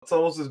It's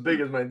almost as big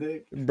as my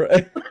dick.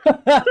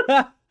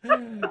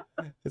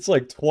 It's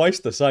like twice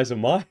the size of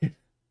mine.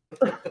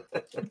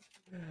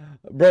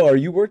 Bro, are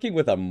you working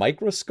with a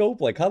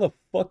microscope? Like, how the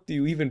fuck do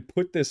you even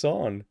put this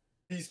on?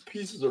 These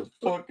pieces are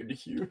fucking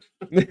huge.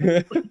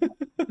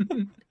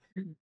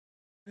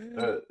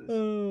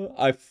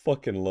 I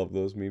fucking love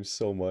those memes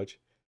so much.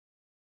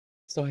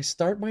 So I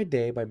start my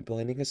day by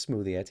blending a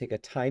smoothie. I take a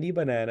tiny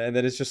banana, and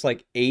then it's just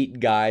like 8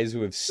 guys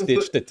who have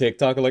stitched the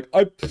TikTok. Like,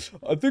 I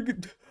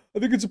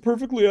think it's a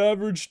perfectly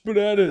average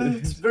banana.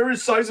 It's a very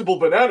sizable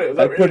banana.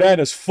 That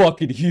banana's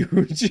fucking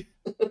huge.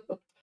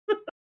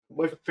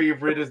 My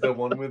favorite is the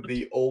one with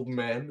the old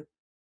man.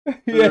 Yeah.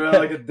 They're at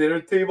like a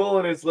dinner table,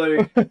 and it's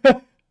like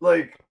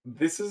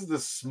this is the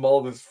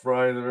smallest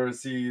fry I've ever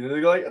seen. And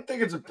they're like, I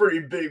think it's a pretty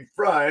big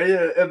fry.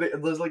 Yeah. And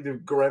there's like the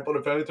grandpa and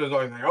the family turns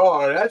like,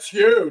 oh, that's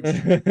huge.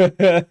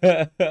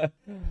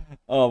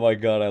 Oh my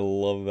god, I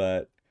love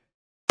that.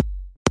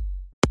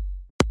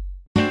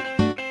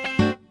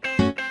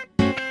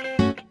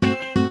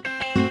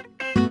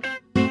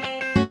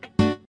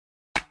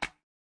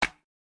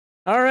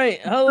 All right,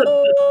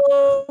 hello,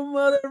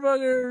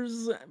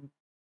 motherfuckers.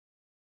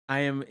 I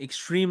am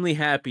extremely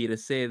happy to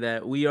say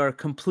that we are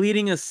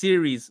completing a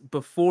series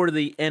before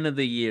the end of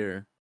the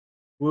year.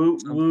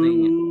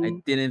 Something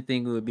I didn't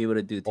think we would be able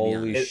to do. To be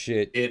Holy honest,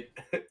 shit!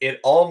 It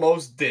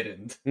almost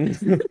didn't.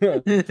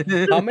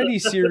 How many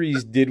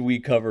series did we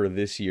cover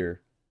this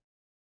year?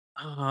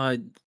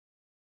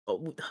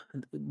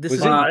 This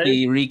is like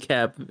a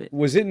recap.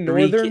 Was it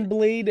Northern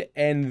Blade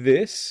and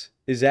this?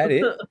 Is that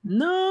it?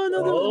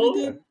 No,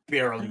 we did. I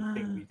barely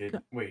think we did.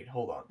 Wait,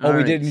 hold on. Oh,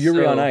 we did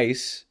Yuri on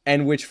Ice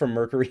and Witch from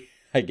Mercury,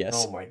 I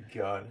guess. Oh my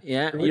god.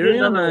 Yeah, Yuri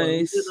on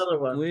Ice,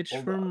 Witch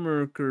from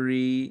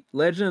Mercury.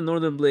 Legend of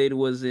Northern Blade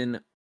was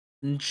in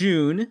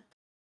June.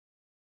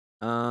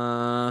 We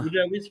did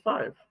at least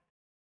 5.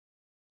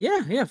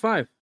 Yeah,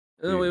 5.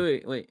 Oh,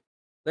 wait.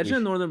 Legend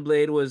of Northern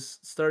Blade was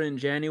started in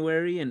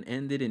January and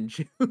ended in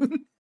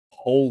June.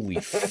 Holy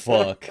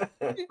fuck.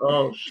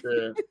 Oh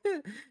shit.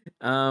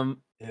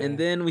 And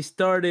then we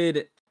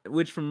started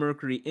Witch from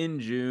Mercury in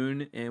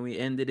June and we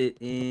ended it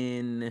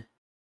in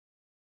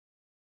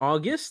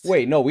August.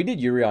 Wait, no, we did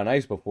Yuri on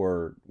Ice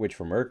before Witch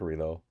from Mercury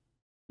though.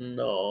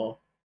 No.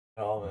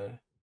 Oh man.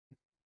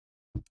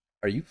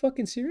 Are you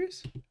fucking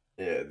serious?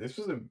 Yeah, this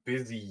was a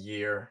busy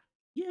year.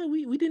 Yeah,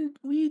 we do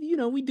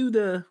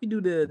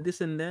the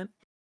this and that.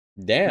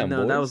 Damn,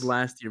 no, boys. that was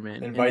last year,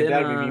 man. And by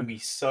that we mean we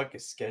suck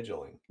at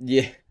scheduling.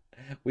 Yeah,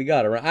 we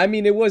got around. I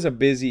mean, it was a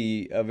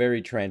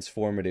very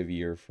transformative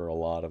year for a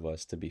lot of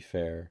us, to be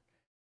fair.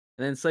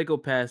 And then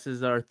Psycho-Pass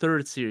is our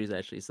 3rd series,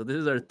 actually. So this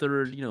is our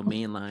 3rd,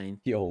 mainline.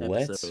 Yo,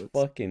 episodes. let's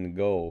fucking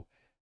go.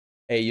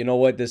 Hey, you know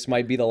what? This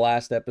might be the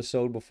last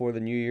episode before the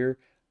new year.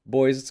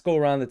 Boys, let's go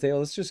around the table.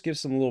 Let's just give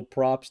some little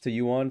props to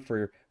you on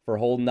for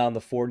holding down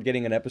the fort,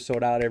 getting an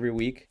episode out every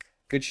week.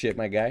 Good shit,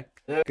 my guy.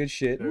 Yeah, good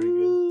shit. Very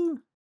good.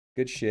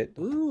 Good shit.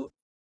 Ooh.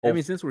 I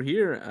mean, since we're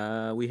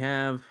here, we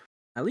have,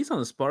 at least on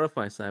the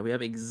Spotify side, we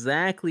have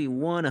exactly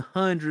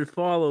 100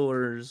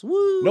 followers.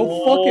 Woo!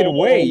 No fucking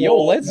way.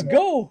 Yo, let's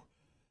go.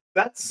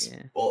 That's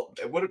well.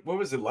 What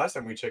was it last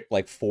time we checked?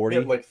 Like 40.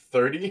 We had like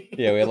 30.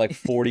 Yeah, we had like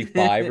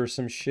 45 or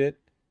some shit.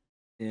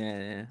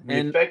 Yeah. We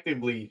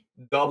effectively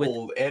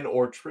doubled and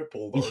or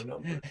tripled our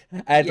number.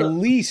 At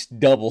least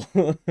double.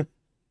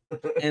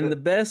 And the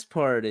best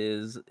part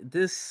is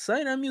this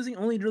site I'm using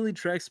only really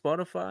tracks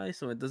Spotify,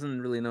 so it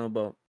doesn't really know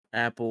about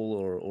Apple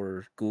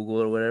or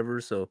Google or whatever.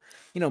 So,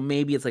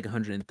 maybe it's like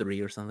 103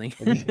 or something.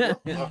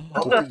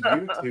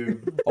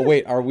 YouTube. Oh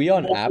wait, are we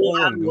on Apple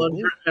and Google?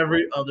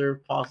 Every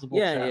other possible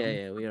channel.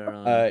 Yeah, we are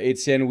on.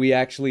 It's in. We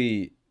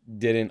actually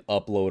didn't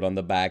upload on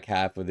the back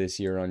half of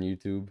this year on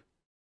YouTube.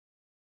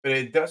 But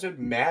it doesn't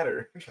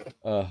matter.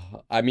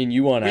 I mean,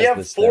 you want we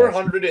have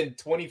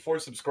 424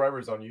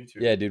 subscribers on YouTube.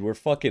 Yeah, dude, we're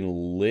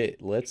fucking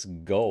lit. Let's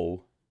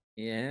go.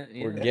 Yeah,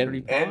 we're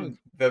getting. And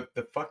the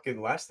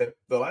fucking last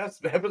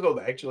episode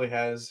actually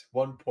has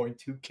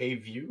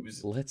 1.2k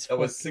views. That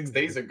was 6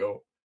 days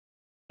ago.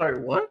 Sorry,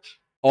 what?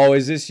 Oh,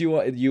 is this you?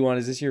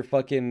 Is this your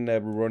fucking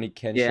Rurouni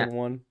Kenshin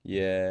one?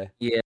 Yeah.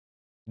 Yeah.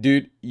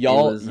 Dude,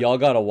 y'all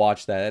gotta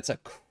watch that. That's a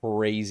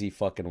crazy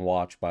fucking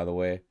watch, by the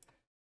way.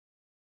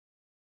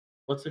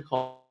 What's it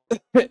called?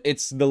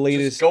 It's the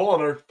latest. Just go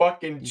on our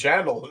fucking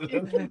channel.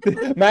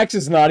 Max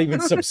is not even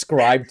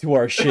subscribed to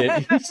our shit.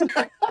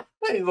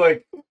 He's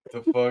like,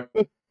 the fuck?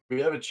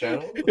 We have a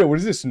channel? Yo, what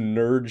is this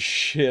nerd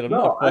shit?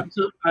 I'm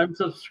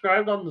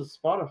subscribed on the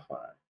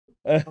Spotify.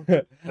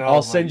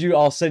 I'll send you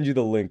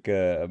the link,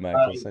 Max.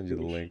 I'll send you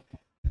the link.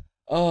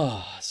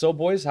 Oh, so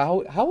boys,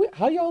 how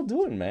y'all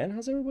doing, man?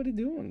 How's everybody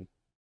doing?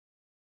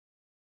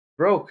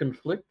 Bro,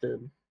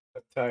 conflicted.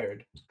 I'm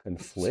tired.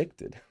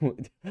 Conflicted.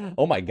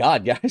 Oh my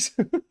god, guys.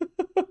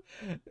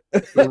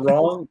 I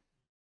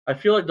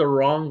feel like the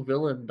wrong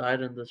villain died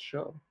in this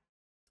show.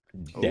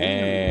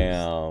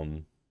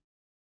 Damn.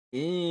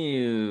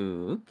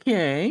 Ew.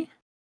 Okay.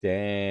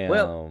 Damn.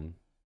 Well,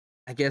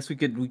 I guess we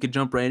could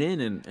jump right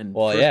in and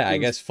well, yeah, I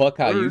guess fuck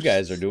how you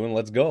guys are doing.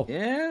 Let's go.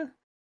 Yeah.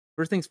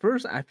 First things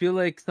first, I feel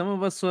like some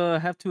of us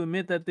have to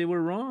admit that they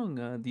were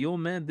wrong. The old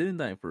man didn't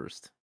die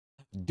first.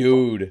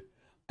 Dude,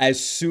 as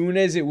soon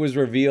as it was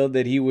revealed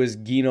that he was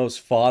Gino's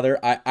father,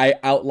 I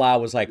out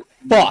loud was like,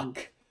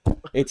 fuck!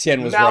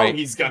 Etienne was now right.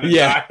 he's gonna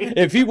Yeah, die.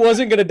 if he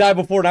wasn't gonna die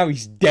before now,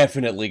 he's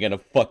definitely gonna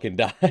fucking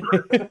die.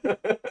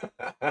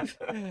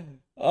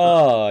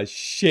 Oh,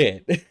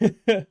 shit.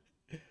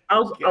 I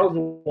was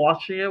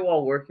watching it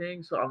while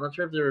working, so I'm not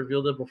sure if they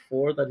revealed it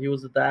before that he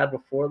was the dad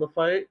before the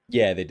fight.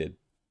 Yeah, they did.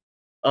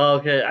 Oh,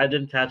 okay, I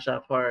didn't catch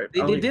that part. They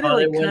I did only it caught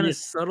like when kind you- of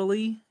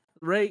subtly,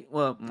 right?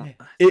 Well,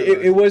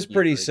 It was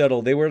pretty like,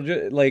 subtle. They were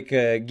just, like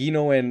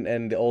Gino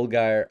and the old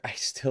guy.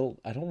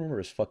 I don't remember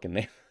his fucking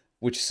name,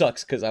 which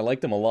sucks because I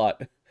liked him a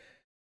lot.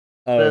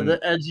 the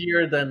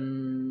edgier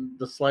than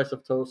the slice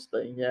of toast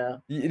thing. Yeah.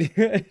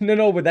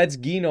 No, but that's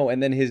Gino,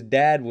 and then his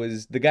dad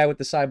was the guy with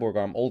the cyborg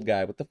arm, old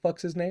guy. What the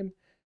fuck's his name?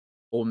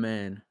 old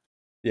man.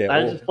 Yeah,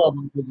 I just called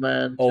him good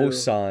man. Too.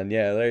 Osan.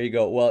 Yeah, there you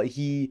go. Well,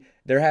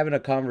 they're having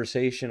a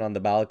conversation on the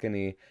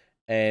balcony,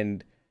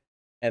 and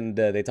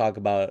they talk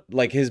about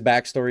like his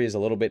backstory is a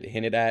little bit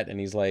hinted at, and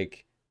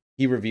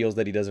he reveals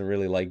that he doesn't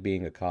really like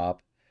being a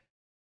cop,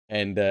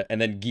 and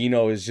then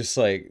Gino is just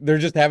like they're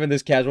just having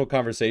this casual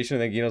conversation,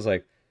 and then Gino's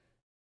like,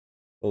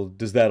 "Well,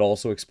 does that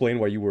also explain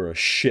why you were a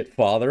shit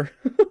father?"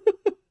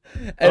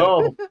 And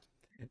Oh,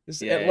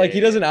 like he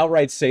doesn't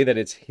outright say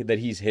that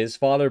he's his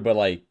father, but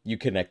like you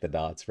connect the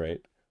dots, right?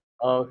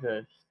 okay.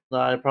 No,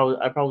 I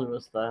probably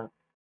missed that.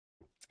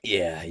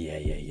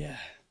 Yeah.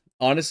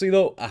 Honestly,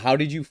 though, how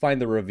did you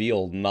find the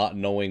reveal not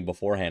knowing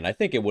beforehand? I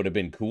think it would have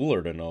been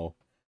cooler to know.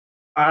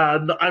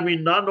 I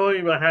mean, not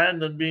knowing my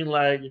hand and being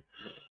like,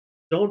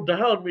 "Don't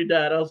doubt me,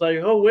 Dad." I was like,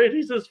 "Oh wait,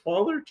 he's his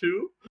father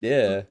too."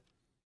 Yeah.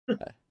 I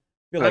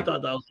feel I like,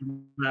 thought that was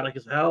dramatic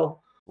as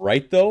hell.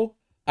 right, though?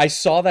 I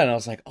saw that and I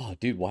was like, oh,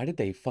 dude, why did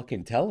they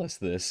fucking tell us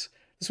this?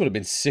 This would have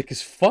been sick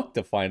as fuck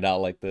to find out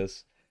like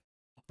this.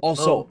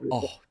 Also,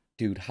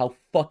 dude, how And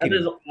fucking...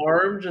 his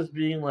arm just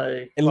being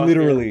like, And fucking-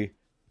 literally,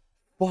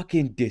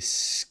 fucking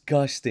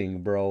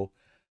disgusting, bro.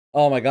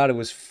 Oh my god, it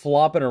was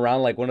flopping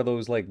around like one of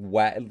those like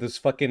those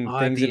fucking at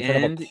things the in front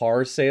of end- a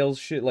car sales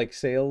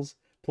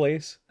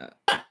place.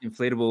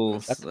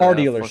 Inflatables. A car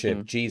dealership.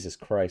 fucking- Jesus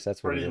Christ,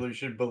 that's what Pretty it is.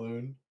 illusion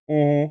balloon.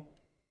 Mhm.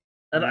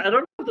 And I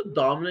don't know if the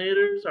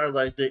Dominators are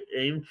like they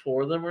aimed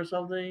for them or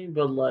something,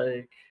 but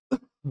like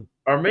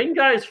our main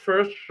guy's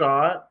first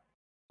shot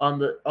on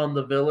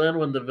the villain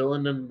when the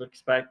villain didn't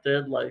expect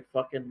it, like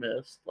fucking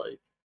missed. Like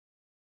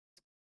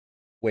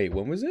Wait,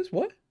 when was this?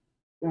 What?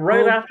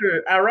 right Oh.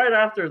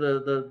 after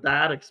the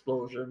dad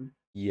explosion,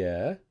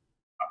 Yeah.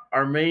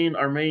 our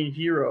main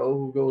hero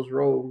who goes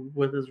rogue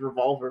with his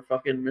revolver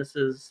fucking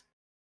misses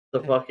the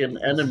fucking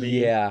enemy.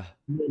 Yeah.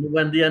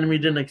 When the enemy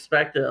didn't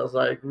expect it, I was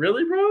like,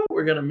 really, bro?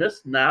 We're gonna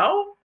miss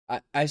now?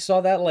 I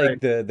saw that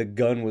like Right. the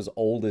gun was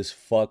old as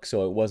fuck,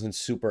 so it wasn't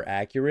super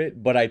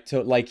accurate. But I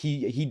took like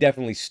he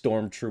definitely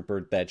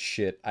stormtroopered that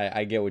shit.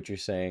 I get what you're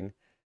saying.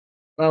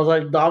 And I was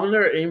like,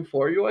 Dominator aim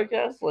for you, I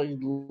guess. Like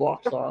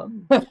locks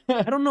on.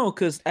 I don't know,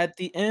 cause at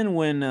the end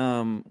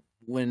when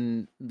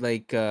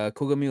like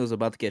Kogami was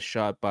about to get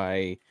shot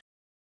by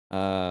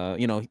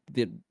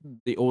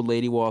the old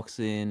lady walks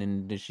in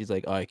and then she's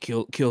like, "All right,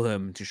 kill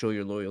him to show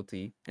your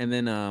loyalty," and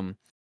then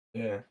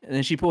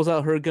she pulls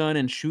out her gun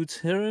and shoots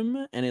him,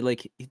 and it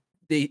like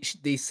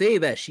they say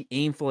that she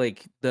aimed for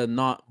like the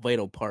not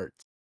vital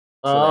parts.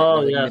 So that it Oh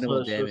does, like, yeah,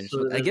 minimal so damage.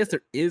 So I guess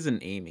there is an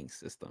aiming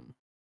system.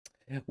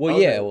 Well,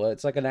 Okay. yeah, well,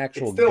 it's like an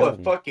actual It's still a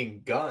gun.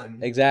 fucking gun.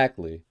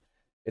 Exactly.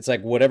 It's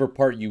like whatever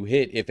part you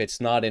hit, if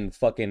it's not in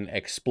fucking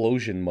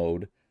explosion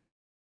mode,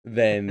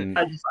 then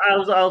I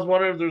was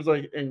wondering if there's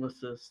like aim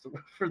assist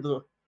for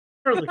the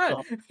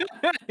cop.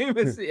 It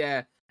was-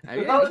 yeah. I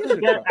mean, How I does guess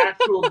it get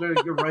actual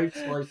your rights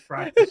like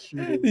practice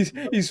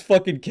shooting? these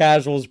fucking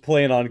casuals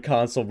playing on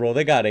console, bro.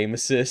 They got aim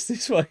assist.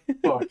 These fucking...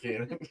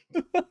 Fucking.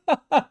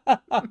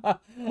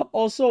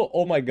 Also,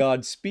 oh my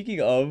god, speaking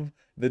of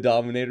the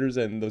Dominators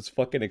and those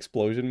fucking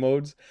explosion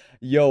modes,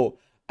 yo,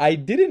 I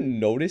didn't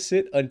notice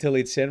it until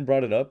Etienne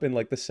brought it up in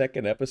like the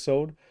second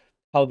episode,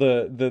 how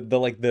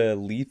the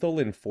lethal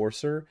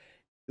enforcer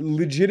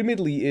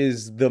legitimately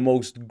is the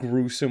most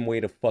gruesome way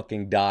to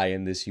fucking die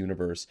in this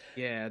universe.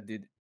 Yeah,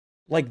 dude.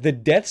 Like the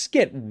deaths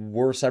get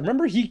worse. I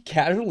remember he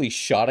casually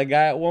shot a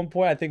guy at one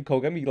point. I think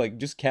Kogami like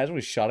just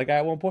casually shot a guy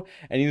at one point,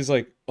 and he was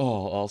like,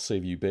 "Oh, I'll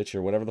save you, bitch,"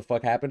 or whatever the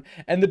fuck happened.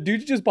 And the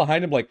dude's just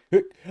behind him, like,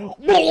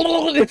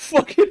 it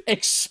fucking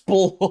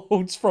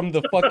explodes from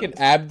the fucking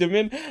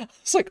abdomen.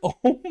 It's like,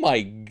 oh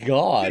my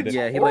god. It's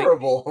Yeah, he, like-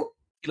 horrible.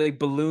 He like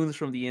balloons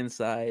from the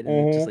inside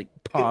and it just like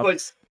It's like,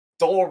 pops.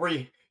 don't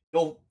worry,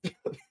 you'll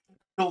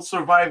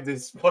survive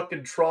this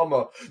fucking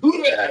trauma.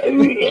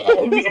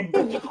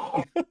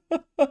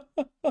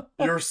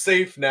 You're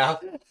safe now.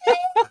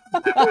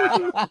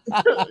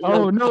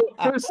 Oh no,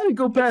 her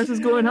Psycho Pass is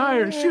going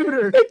higher. Shoot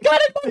her.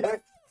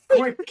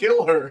 Quick,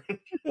 kill her.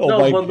 Oh no,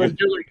 my but god.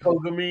 legitimately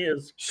Kogami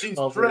is She's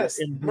covered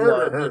dressed. in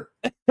Murder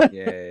blood. her.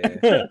 Yeah.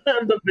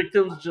 And the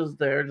victim's just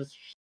there, just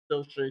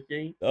still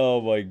shaking.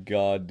 Oh my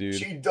god, dude.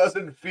 She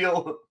doesn't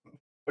feel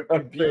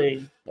fucking beauty.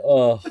 thing.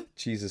 Oh,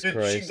 Jesus She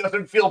Christ.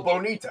 doesn't feel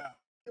bonita.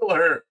 Kill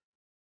her.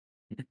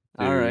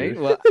 All right. Dude.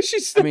 Well,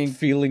 She's still mean-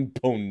 feeling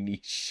bony.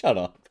 Shut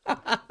up.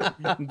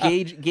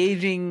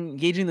 gauging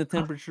the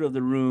temperature of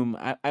the room.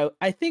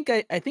 I think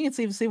it's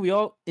safe to say we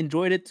all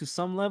enjoyed it to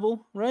some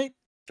level, right?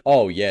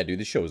 Oh yeah, dude,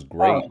 this show is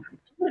great. Oh,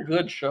 it's a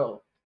good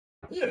show.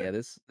 Yeah,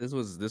 this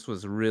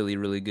was really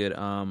really good.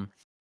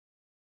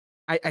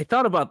 I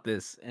thought about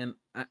this, and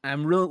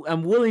I'm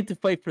willing to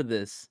fight for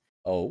this.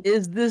 Oh,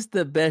 Is this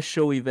the best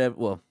show we've ever?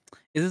 Well,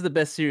 is this the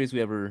best series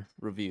we ever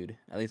reviewed?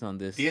 At least on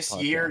this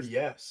Year, podcast?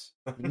 yes.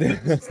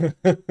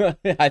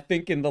 I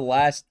think in the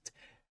last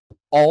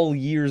all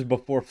years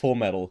before Full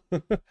Metal.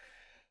 Yeah,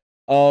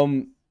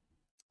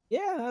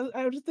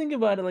 I was just thinking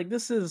about it. Like,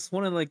 this is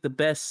one of like the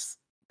best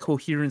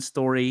coherent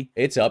story.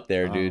 It's up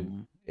there, dude.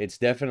 Um, It's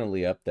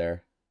definitely up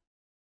there.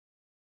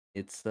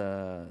 It's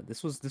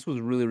this was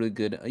really really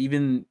good.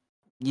 Even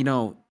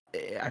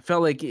I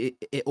felt like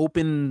it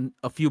opened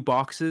a few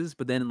boxes,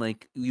 but then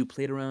like you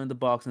played around the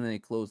box and then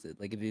it closed it.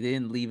 Like, if it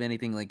didn't leave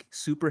anything like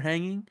super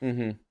hanging.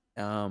 Mm-hmm.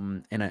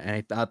 And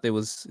I thought it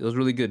was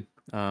really good.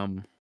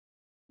 And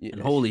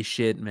holy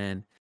shit,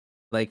 man!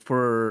 Like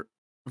for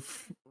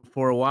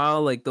a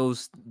while, like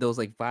those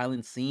like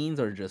violent scenes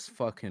are just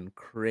fucking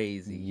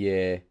crazy.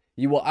 Yeah.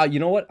 You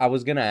know what? I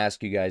was gonna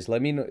ask you guys.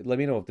 Let me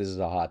know if this is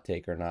a hot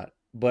take or not.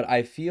 But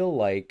I feel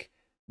like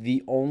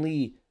the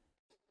only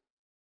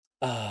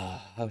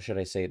how should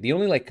I say it? The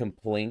only like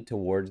complaint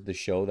towards the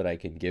show that I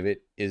can give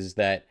it is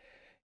that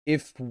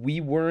if we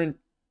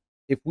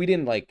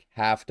didn't like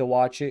have to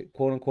watch it,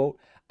 quote unquote,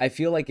 I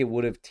feel like it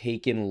would have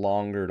taken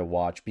longer to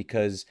watch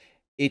because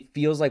it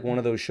feels like one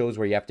of those shows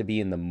where you have to be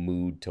in the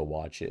mood to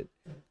watch it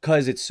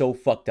because it's so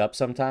fucked up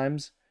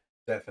sometimes.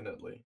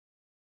 Definitely.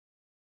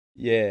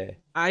 Yeah.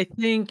 I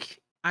think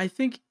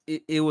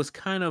it was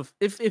kind of,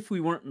 if we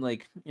weren't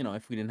like,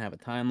 if we didn't have a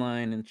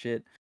timeline and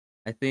shit,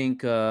 I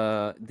think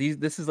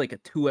this is like a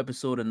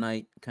 2-episode a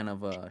night kind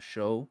of a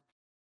show.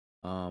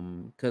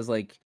 Cuz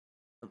like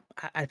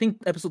I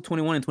think episode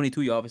 21 and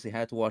 22 you obviously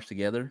had to watch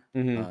together.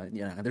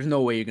 Mhm. There's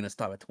no way you're going to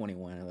stop at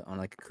 21 on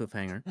like a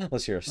cliffhanger.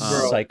 Unless you're a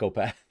Bro.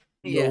 psychopath.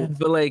 Yeah,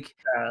 but like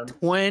And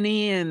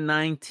 20 and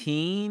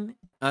 19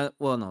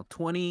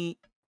 20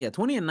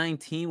 and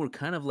 19 were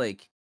kind of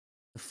like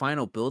the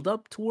final build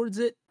up towards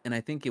it, and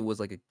I think it was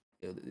like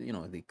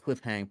the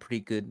cliffhang pretty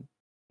good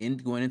in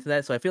going into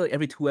that. So I feel like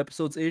every 2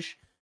 episodes ish,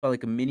 about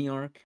like a mini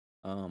arc,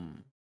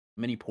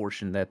 mini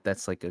portion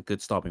that's like a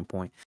good stopping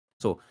point.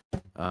 So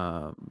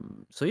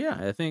yeah,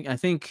 I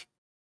think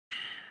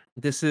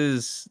this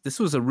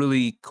was a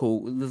really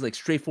cool, it was like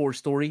straightforward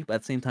story, but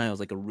at the same time it was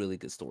like a really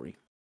good story.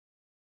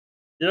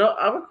 I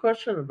have a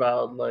question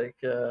about like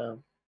the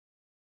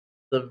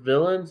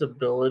villain's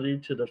ability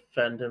to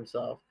defend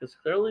himself, because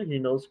clearly he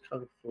knows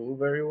kung fu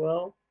very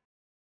well,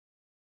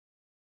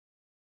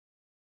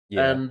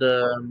 Yeah. and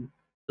the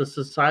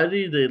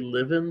society they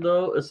live in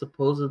though is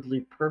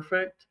supposedly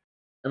perfect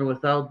and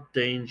without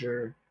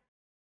danger.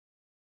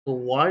 So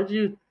why do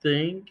you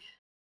think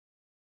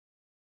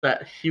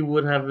that he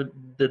would have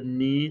the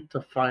need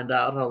to find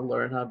out how to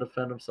learn how to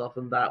defend himself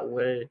in that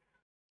way,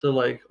 to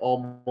like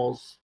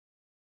almost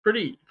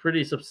pretty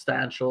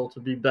substantial to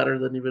be better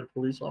than even a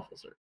police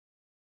officer?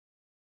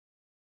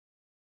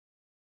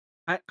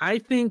 I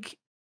think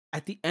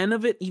at the end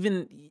of it,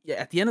 even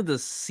at the end of the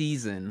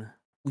season,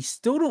 we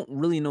still don't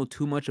really know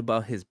too much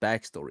about his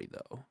backstory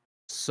though.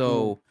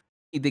 So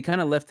they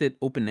kind of left it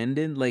open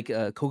ended. Like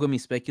Kogami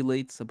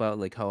speculates about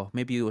like how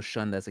maybe he was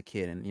shunned as a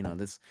kid, and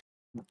this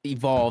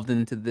evolved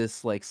into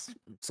this like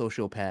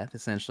sociopath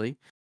essentially.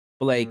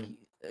 But like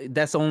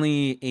that's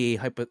only a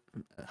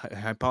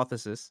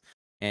hypothesis.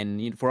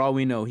 And for all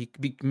we know,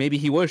 maybe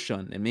he was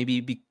shunned, and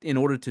maybe in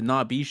order to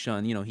not be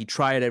shunned, he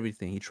tried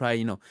everything. He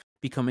tried,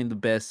 becoming the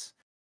best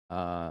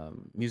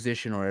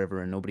musician or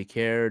whatever, and nobody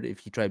cared. If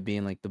he tried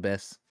being like the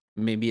best,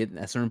 maybe at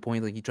a certain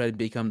point, like he tried to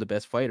become the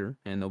best fighter,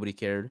 and nobody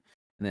cared.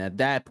 And then at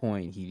that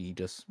point, he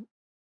just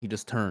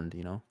turned.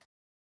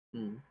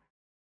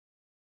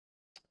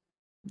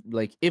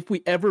 Like if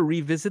we ever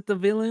revisit the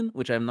villain,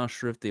 which I'm not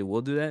sure if they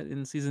will do that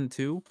in season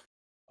 2.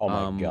 Oh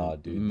my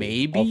god, dude.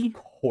 Maybe.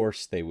 Of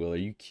course they will. Are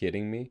you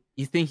kidding me?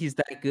 You think he's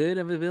that good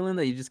of a villain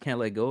that you just can't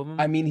let go of him?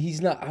 I mean,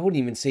 he's not. I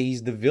wouldn't even say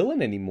he's the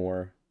villain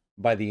anymore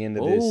by the end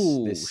of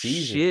this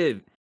season.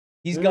 Shit.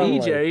 He's gone DJ,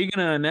 like, are you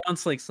gonna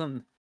announce like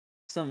some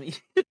some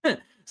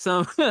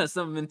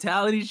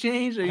mentality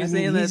change? Are you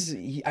saying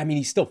that?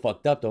 he's still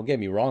fucked up. Don't get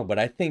me wrong, but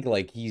I think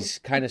like he's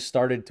kind of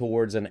started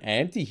towards an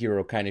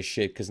anti-hero kind of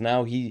shit because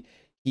now he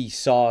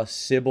saw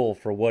Sybil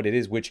for what it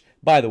is. Which,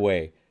 by the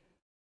way,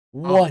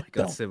 what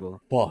the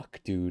Sybil. fuck,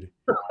 dude?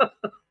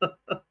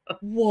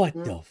 What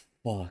the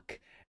fuck?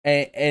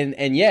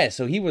 And yeah,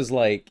 so he was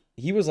like,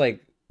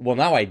 well,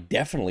 now I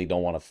definitely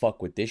don't want to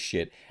fuck with this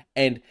shit.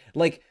 And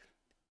like,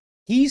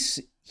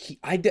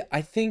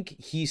 I think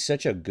he's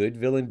such a good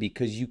villain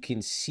because you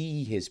can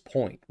see his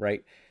point,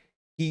 right?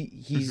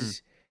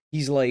 He's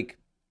like,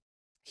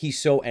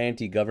 he's so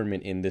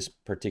anti-government in this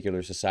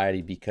particular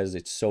society because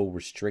it's so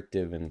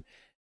restrictive and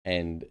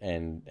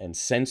and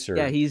censor.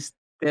 Yeah, he's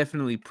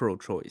definitely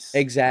pro-choice.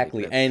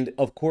 Exactly. That's And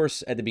of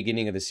course, at the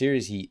beginning of the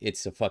series,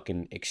 it's a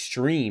fucking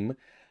extreme.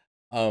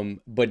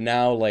 But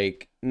now,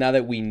 like, now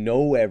that we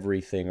know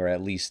everything, or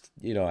at least,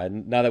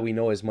 now that we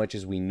know as much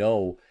as we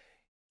know,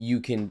 you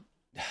can,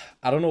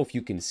 I don't know if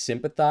you can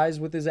sympathize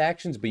with his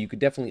actions, but you could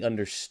definitely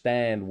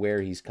understand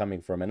where he's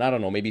coming from. And I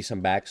don't know, maybe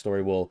some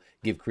backstory will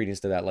give credence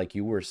to that, like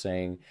you were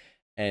saying.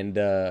 And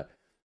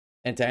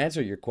and to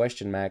answer your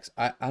question, Max,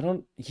 I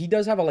don't, he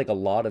does have like a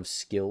lot of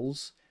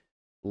skills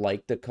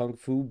like the kung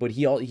fu, but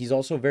he's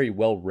also very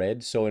well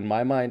read. So in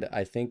my mind,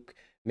 I think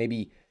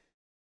maybe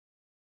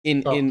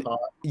in Self-taught.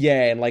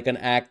 yeah, in like an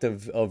act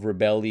of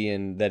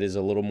rebellion that is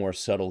a little more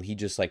subtle, he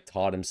just like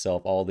taught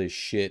himself all this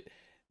shit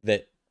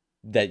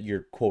that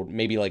you're quote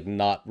maybe like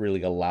not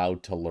really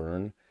allowed to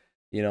learn,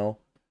 you know?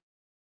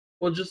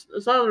 Well, just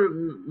it's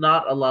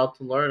not allowed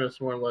to learn.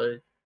 It's more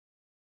like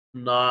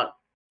not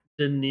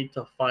didn't need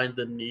to find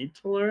the need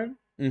to learn.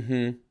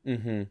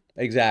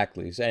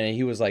 Exactly. And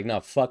he was like, "No,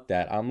 fuck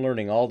that. I'm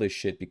learning all this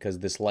shit because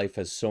this life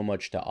has so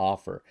much to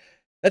offer."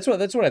 That's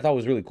what I thought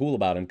was really cool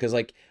about him, because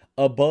like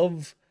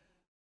above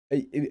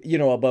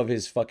above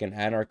his fucking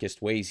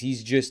anarchist ways,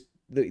 he's just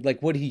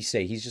like, what did he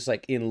say? He's just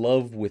like in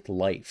love with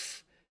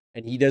life,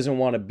 and he doesn't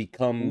want to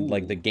become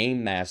like the ooh,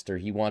 game master.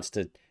 He wants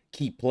to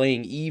keep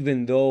playing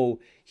even though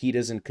he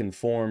doesn't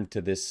conform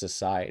to this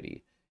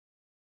society.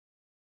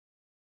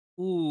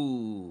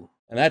 ooh.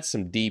 And that's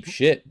some deep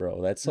shit,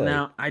 bro. That's like,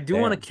 Now, I do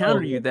want to damn.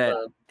 counter you that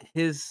 100%.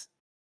 his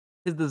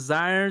his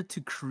desire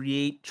to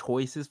create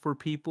choices for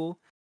people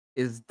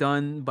is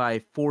done by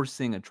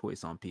forcing a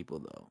choice on people,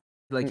 though.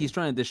 Like he's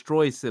trying to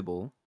destroy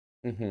Sybil,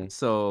 Mm-hmm.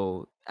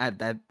 so at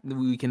that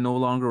we can no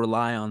longer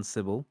rely on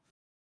Sybil,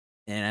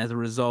 and as a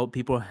result,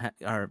 people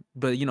are.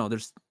 But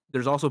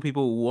there's also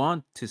people who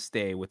want to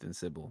stay within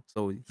Sybil,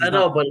 so I he's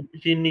know, not. but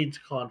he needs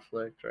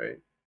conflict, right?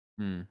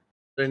 Mm,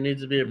 There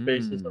needs to be a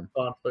basis of mm,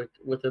 conflict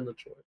within the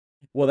choice.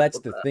 Well, that's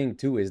With the that. thing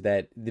too, is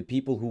that the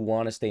people who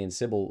want to stay in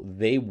Sybil,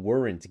 they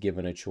weren't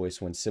given a choice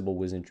when Sybil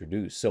was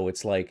introduced. So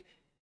it's like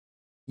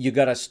you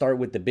got to start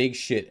with the big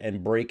shit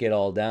and break it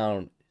all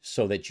down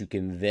so that you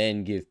can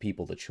then give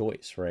people the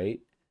choice,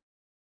 right?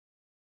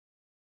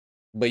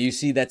 But you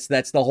see, that's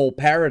the whole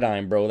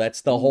paradigm, bro. ooh,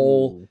 That's the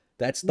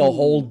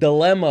whole ooh.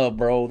 dilemma,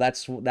 bro.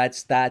 That's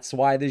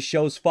why this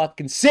show's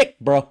fucking sick,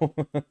 bro.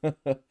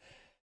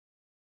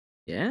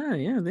 Yeah,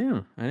 yeah,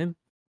 damn. I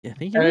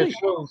think you're And it right.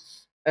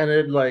 shows, and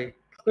it like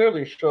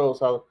clearly shows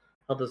how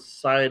the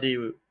society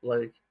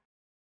like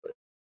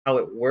how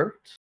it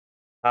worked,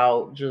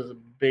 how just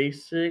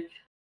basic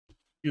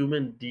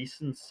human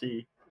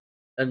decency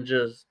and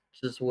just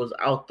was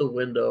out the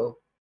window,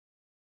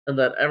 and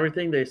that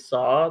everything they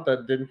saw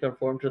that didn't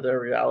conform to their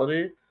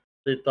reality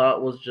they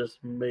thought was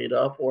just made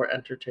up or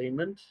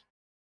entertainment.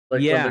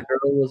 Like when the Yeah,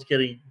 girl was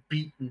getting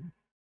beaten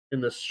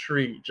in the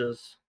street,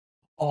 just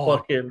Oh,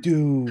 fucking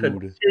dude.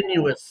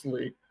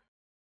 continuously.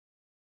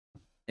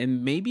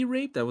 and maybe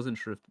raped. I wasn't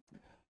sure.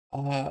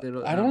 I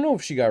don't know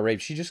if she got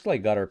raped. She just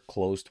like got her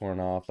clothes torn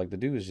off. Like the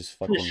dude was just She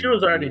fucking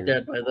was already weird.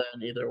 dead by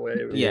then, either way.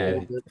 It was Yeah, Yeah,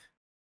 over.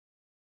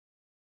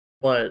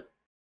 But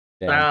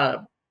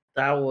damn.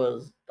 that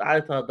was I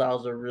thought that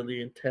was a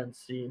really intense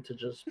scene to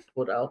just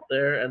put out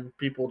there, and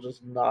people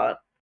just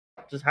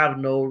have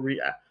no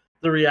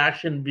the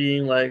reaction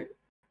being like,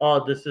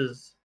 "Oh, this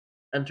is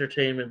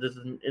entertainment. This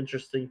is an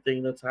interesting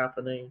thing that's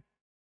happening."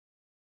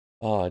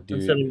 Oh,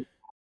 Instead dude. of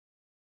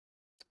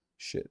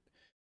Shit.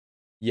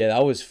 Yeah,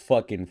 that was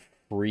fucking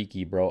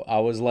freaky, bro. I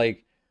was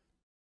like,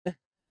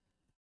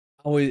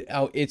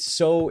 it's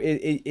so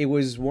it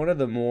was one of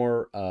the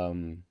more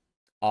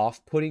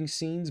off-putting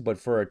scenes, but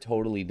for a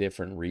totally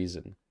different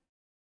reason.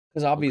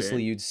 Because obviously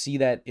okay. you'd see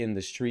that in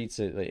the streets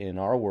in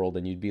our world,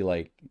 and you'd be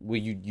like, well,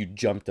 you'd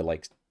jump to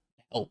like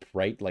help,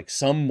 right? Like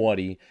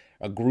somebody,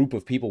 a group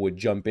of people would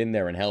jump in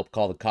there and help,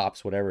 call the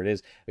cops, whatever it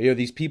is. But,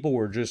 these people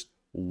were just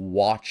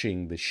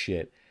watching the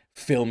shit,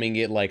 filming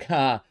it like,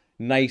 ha,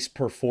 nice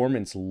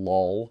performance,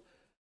 lol,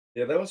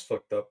 Yeah, that was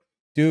fucked up.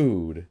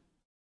 dude.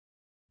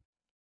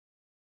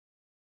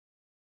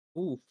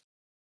 Ooh,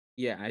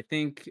 yeah. I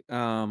think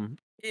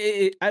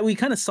we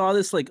kind of saw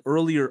this like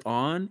earlier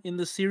on in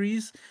the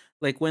series,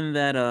 like when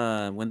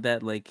that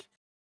like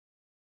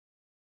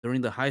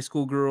during the high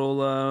school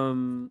girl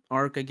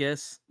arc, I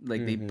guess.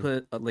 Like they Mm-hmm.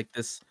 put like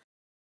this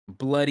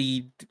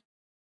bloody,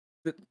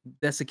 d-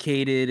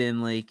 desiccated,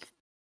 and like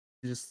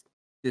just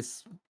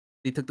this.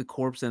 They took the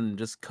corpse and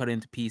just cut it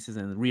into pieces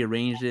and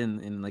rearranged it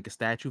in like a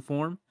statue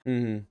form.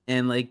 Mm-hmm.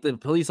 And like the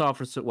police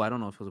officer, well, I don't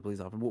know if it was a police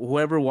officer,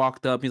 whoever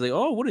walked up, he's like,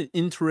 "Oh, what an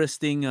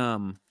interesting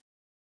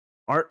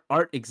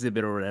art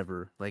exhibit or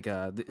whatever." Like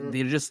Mm.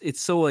 they're just,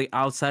 it's so like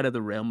outside of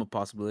the realm of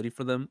possibility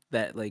for them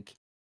that like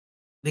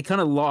they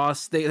kind of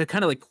lost. They're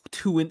kind of like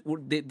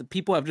the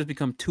people have just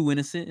become too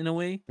innocent in a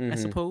way, I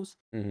Mm-hmm. suppose.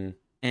 Mm-hmm.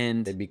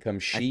 They And become I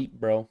sheep,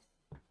 bro.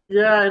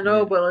 yeah, I know,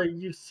 yeah, but like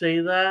you say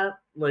that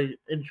like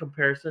in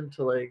comparison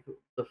to like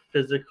the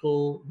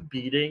physical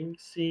beating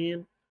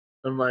scene,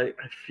 I'm like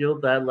I feel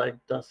that like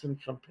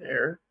doesn't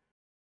compare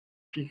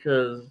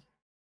because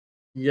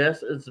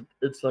yes,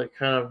 it's like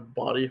kind of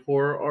body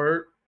horror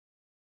art,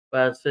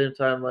 but at the same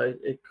time, like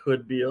it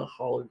could be a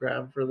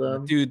hologram for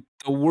them. Dude,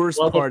 the worst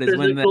While the part is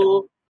when that.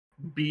 physical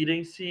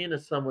beating scene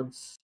is someone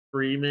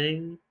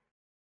screaming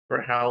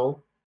for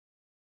help.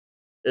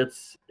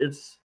 It's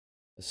It's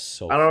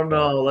so I don't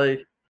know, fucked.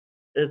 like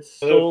it's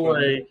That's so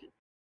funny. like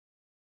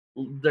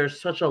there's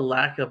such a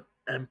lack of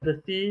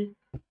empathy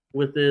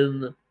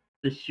within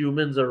the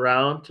humans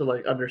around to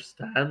like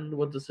understand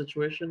what the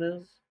situation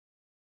is.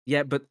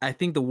 Yeah, but I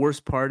think the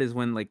worst part is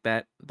when like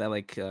that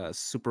like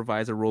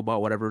supervisor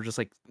robot whatever just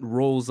like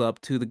rolls up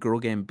to the girl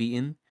getting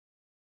beaten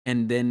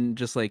and then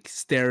just like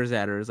stares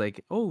at her. It's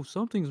like, oh,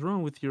 something's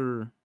wrong Oh with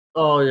yeah,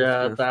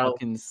 your that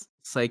fucking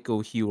psycho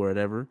hue or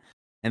whatever.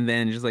 And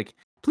then just like,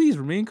 please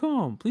remain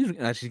calm.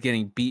 She's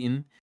getting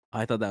beaten.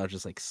 I thought that was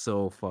just like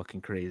so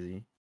fucking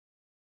crazy.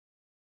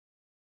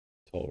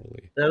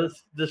 Totally.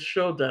 this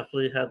show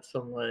definitely had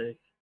some like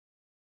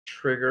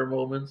trigger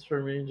moments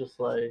for me, just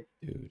like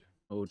Dude.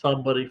 Oh,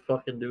 somebody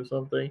fucking do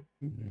something.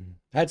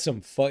 Had some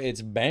fun.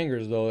 It's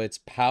bangers though. It's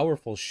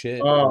powerful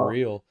shit for Oh,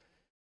 real.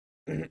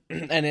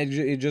 And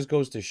it just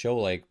goes to show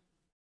like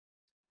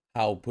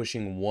how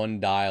pushing one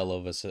dial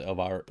of us of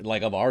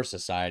our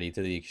society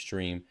to the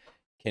extreme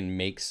can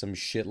make some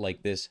shit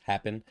like this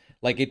happen.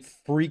 Like it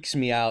freaks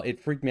me out. It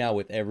freaked me out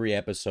with every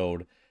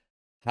episode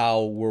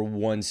how we're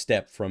one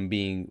step from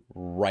being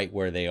right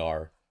where they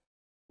are.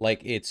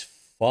 Like it's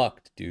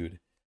fucked, dude.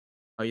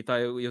 oh, you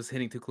thought it was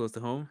hitting too close to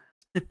home?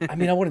 I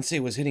mean, I wouldn't say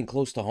it was hitting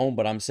close to home,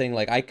 but I'm saying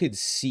like I could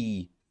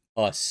see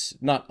us,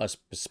 not us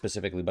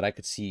specifically, but I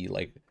could see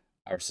like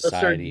our a certain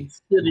society.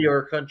 city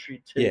or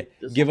country Yeah, take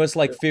this give us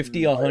like this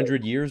 50, violent.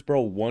 100 years,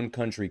 bro. One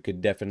country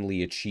could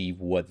definitely achieve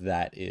what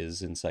that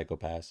is in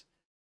Psycho-Pass.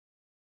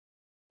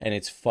 And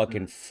it's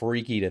fucking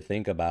freaky to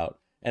think about.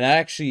 And that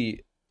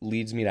actually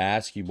leads me to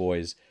ask you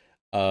boys,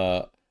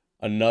 uh,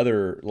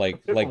 another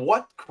like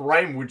What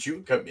crime would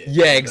you commit?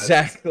 yeah, That's-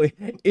 exactly.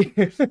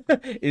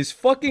 Is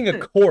fucking a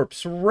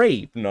corpse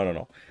rape?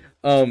 No.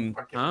 Um,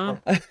 fucking- Huh?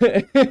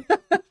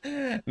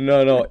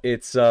 no,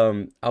 it's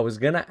I was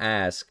gonna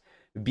ask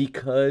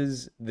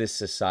because this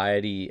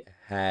society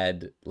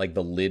had like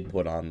the lid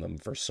put on them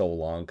for so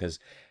long, because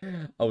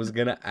I was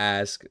gonna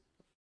ask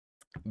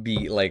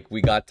be like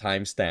we got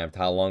time stamped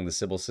how long the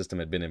Sybil system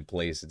had been in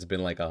place. It's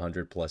been like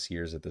 100+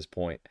 years at this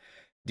point.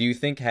 Do you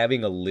think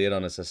having a lid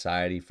on a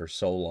society for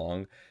so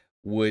long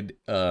would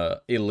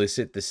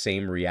elicit the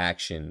same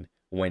reaction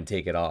when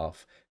take it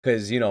off?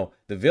 Because the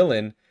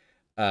villain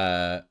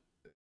uh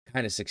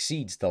kind of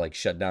succeeds to like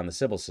shut down the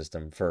Sybil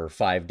system for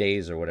 5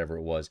 days or whatever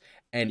it was,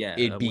 and Yeah,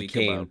 it a week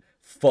about. became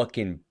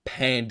fucking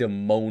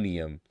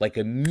pandemonium like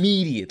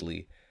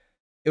immediately.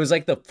 It was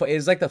like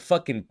the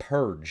fucking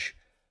purge.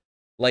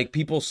 Like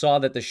people saw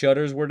that the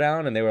shutters were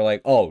down and they were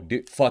like, "Oh,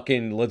 dude,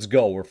 fucking let's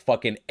go. We're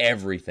fucking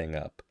everything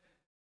up."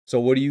 So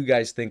what do you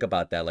guys think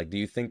about that? Like do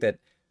you think that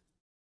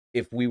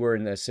if we were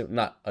in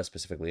not us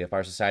specifically, if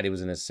our society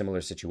was in a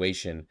similar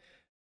situation,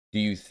 do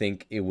you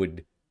think it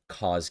would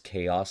cause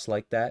chaos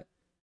like that?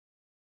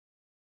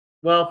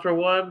 Well, for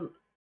one,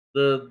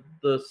 the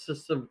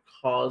system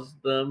caused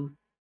them.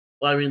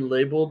 Well, I mean,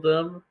 labeled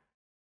them,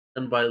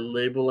 and by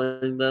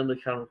labeling them, they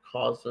kind of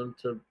caused them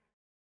to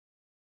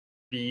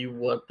be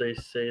what they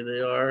say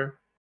they are.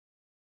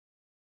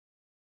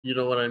 You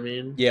know what I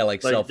mean? Yeah,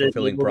 like Like they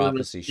self-fulfilling label them as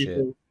prophecy shit.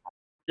 people.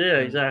 Yeah,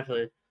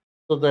 exactly.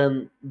 So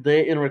then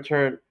they, in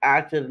return,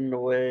 acted in a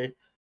way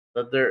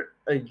that they're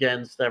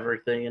against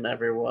everything and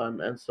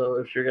everyone. And so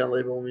if you're gonna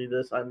label me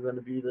this, I'm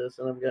gonna be this,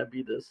 and I'm gonna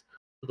be this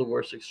to the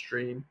worst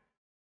extreme.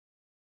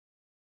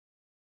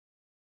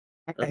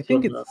 I That's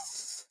think what.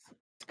 it's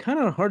kind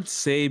of hard to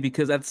say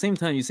because at the same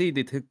time you say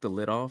they took the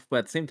lid off, but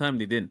at the same time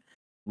they didn't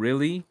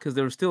really because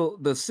there was still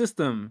the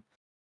system.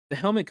 The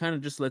helmet kind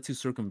of just lets you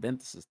circumvent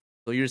the system,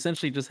 so you're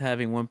essentially just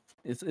having one.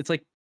 It's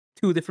like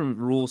two different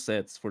rule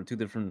sets for two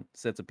different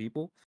sets of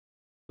people.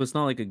 So it's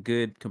not like a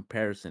good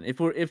comparison. If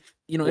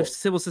Well,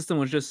 civil system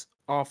was just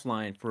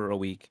offline for a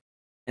week,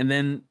 and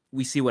then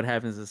we see what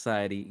happens in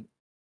society,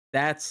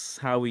 that's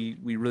how we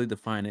really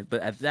define it.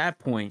 But at that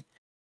point,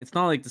 it's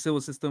not like the civil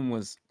system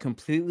was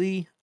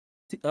completely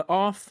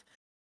off.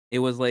 It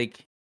was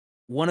like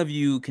one of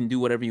you can do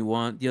whatever you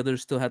want. The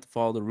others still had to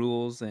follow the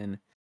rules, and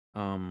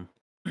um,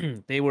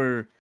 they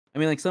were. I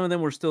mean, like some of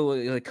them were still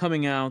like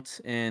coming out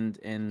and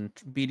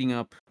beating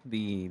up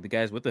the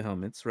guys with the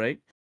helmets, right?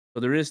 So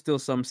there is still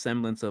some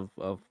semblance of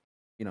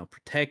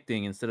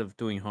protecting instead of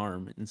doing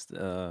harm.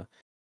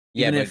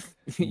 yeah, Even but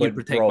if you but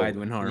protect by bro,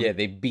 doing harm. yeah,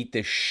 they beat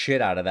the shit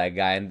out of that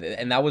guy,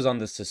 and that was on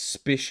the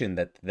suspicion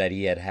that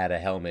he had a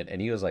helmet, and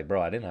he was like,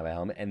 "Bro, I didn't have a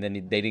helmet," and then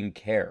they didn't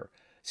care.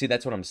 See,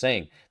 that's what I'm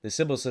saying. The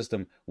Sybil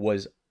system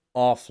was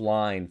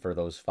offline for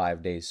those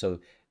 5 days, so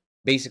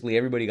basically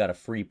everybody got a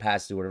free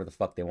pass to do whatever the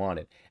fuck they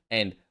wanted,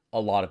 and a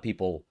lot of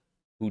people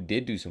who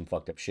did do some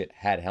fucked up shit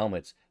had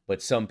helmets,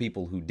 but some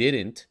people who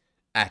didn't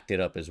acted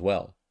up as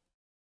well.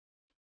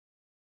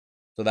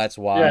 So that's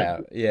why, Yeah,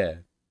 yeah.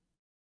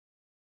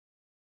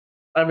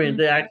 I mean,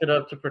 they acted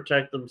up to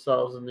protect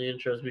themselves in the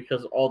interest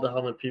because all the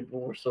helmet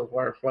people were so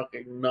far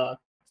fucking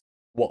nuts.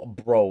 Well,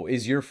 bro,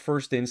 is your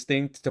first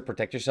instinct to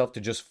protect yourself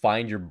to just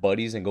find your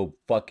buddies and go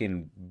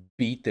fucking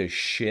beat the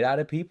shit out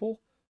of people?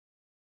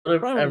 What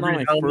if Probably not every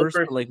my helmet first, but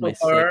person like so my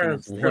far second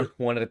has instinct.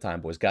 One at a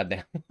time, boys.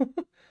 Goddamn.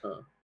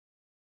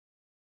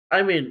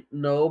 I mean,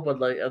 no, but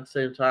like at the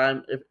same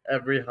time, if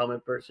every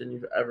helmet person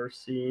you've ever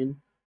seen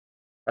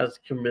has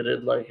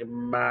committed like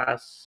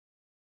mass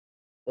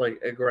like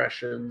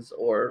aggressions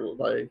or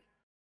like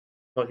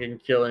fucking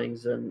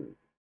killings, and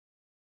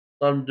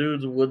some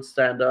dudes would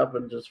stand up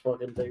and just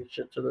fucking take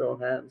shit to their own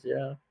hands.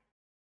 Yeah,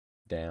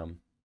 Damn.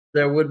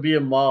 there would be a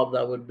mob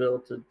that would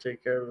build to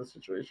take care of the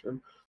situation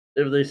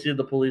if they see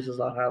the police is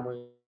not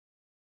handling.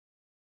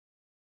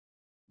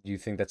 Do you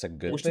think that's a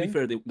good Which, to be thing?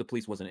 fair, the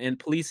police wasn't, and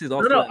police is No,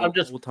 also no, like I'm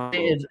just full time.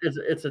 saying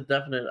it's a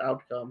definite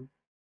outcome.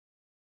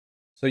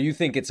 So you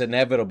think it's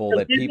inevitable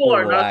Because that people people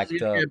are will not just act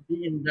gonna up? get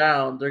beaten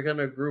down; they're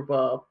gonna group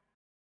up,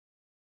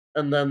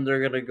 and then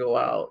they're gonna go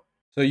out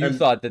So you and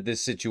thought that this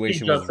be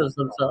situation was justice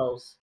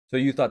themselves. so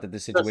you thought that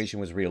this That's, situation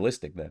was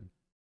realistic then?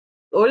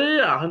 oh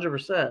yeah,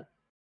 100%.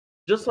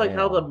 Just like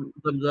how Damn.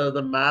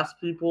 the mass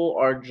people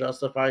are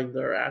justifying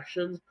their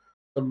actions,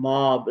 the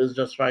mob is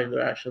justifying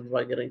their actions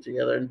by getting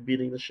together and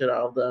beating the shit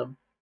out of them.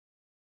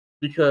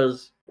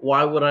 Because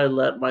why would I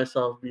let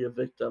myself be a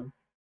victim?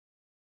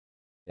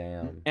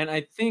 Damn. And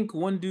I think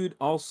one dude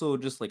also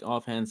just like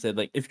offhand said,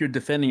 like, if you're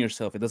defending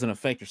yourself, it doesn't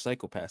affect your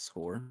psychopath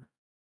score.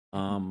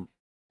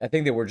 I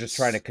think they were just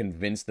trying to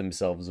convince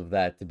themselves of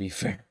that, to be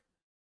fair.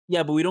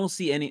 Yeah, but we don't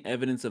see any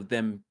evidence of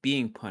them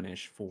being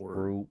punished for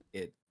True.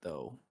 it,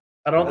 though.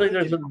 I don't I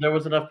think think there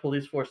was enough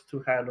police force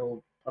to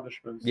handle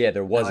punishments. Yeah,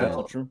 there I wasn't.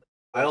 al- True.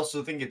 I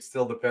also think it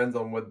still depends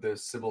on what the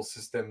civil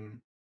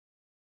system,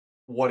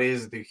 what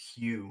is the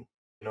hue,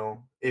 you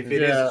know? If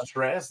it Yeah, is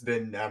stress,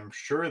 then I'm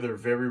sure they're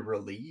very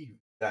relieved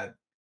that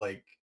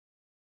like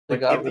they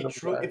like got rid of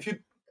the guy.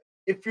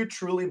 if you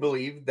truly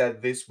believe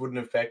that this wouldn't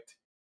affect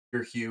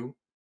your hue,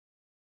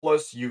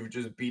 plus you've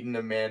just beaten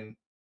a man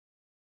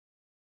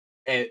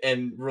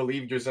and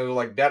relieved yourself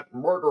like that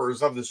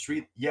murderers of the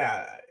street,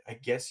 yeah, I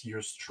guess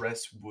your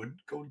stress would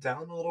go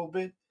down a little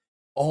bit.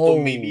 So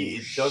maybe Oh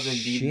it does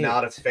indeed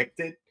not shit. affect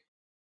it.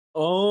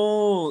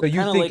 Oh, So you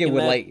kind of think like it in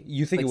would that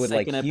you think it would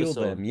second heal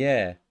them, episode.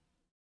 yeah.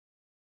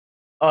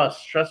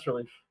 Stress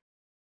relief.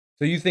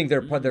 So you think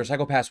their Mm.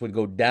 psychopaths would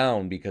go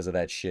down because of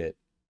that shit?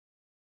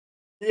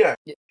 Yeah.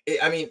 Yeah.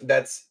 I mean,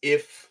 that's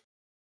if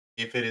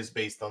it is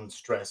based on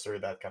stress or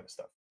that kind of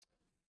stuff.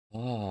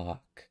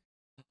 Fuck.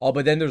 Oh,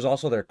 but then there's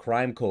also their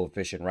crime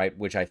coefficient, right?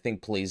 Which I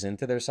think plays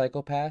into their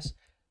psychopaths.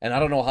 And I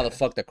don't know how the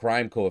fuck the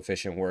crime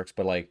coefficient works,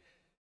 but like,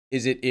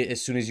 is it as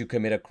soon as you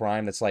commit a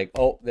crime that's like,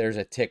 oh, there's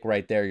a tick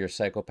right there, your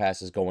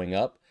psychopath is going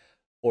up?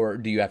 Or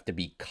do you have to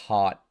be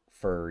caught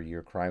for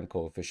your crime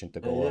coefficient to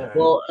go up?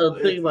 Well,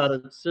 It's- think about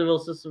it. The civil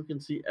system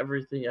can see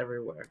everything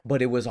everywhere.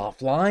 But it was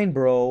offline,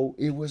 bro.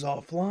 It was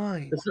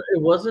offline.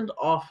 It wasn't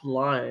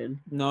offline.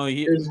 No,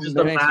 It was just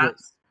a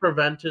mask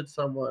prevented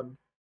someone.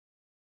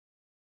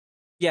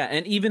 Yeah,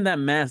 and even that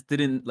mask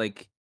didn't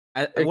like.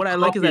 It What I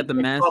like is that the copied-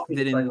 it mask copied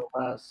the didn't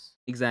psychopaths.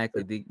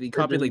 exactly. It- They it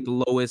copied like didn't-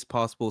 the lowest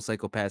possible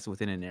psychopaths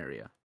within an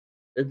area.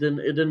 It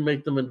didn't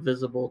make them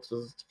invisible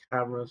to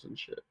cameras and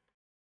shit.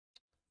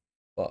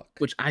 Fuck.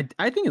 Which I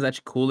think is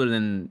actually cooler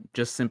than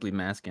just simply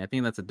masking. I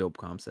think that's a dope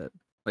concept,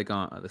 like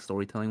the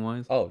storytelling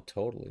wise. Oh,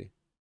 totally.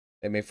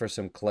 They made for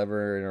some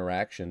clever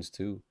interactions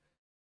too.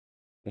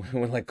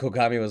 When like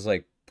Kogami was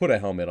like, "Put a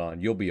helmet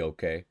on, you'll be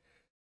okay."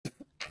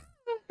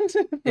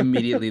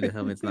 Immediately the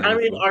helmet's not. I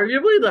mean, useful.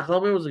 arguably the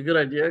helmet was a good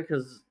idea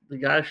because the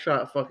guy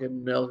shot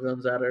fucking nail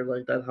guns at her.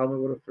 Like that helmet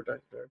would have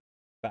protected her.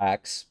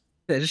 Facts.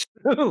 That's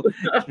true.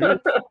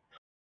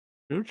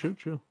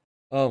 True.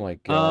 Oh my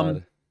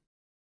god.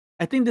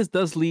 I think this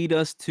does lead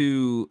us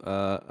to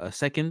a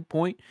second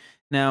point.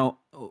 Now,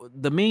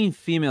 the main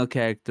female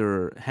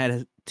character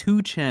had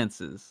 2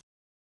 chances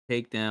to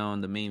take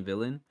down the main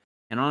villain,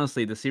 and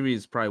honestly, the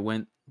series probably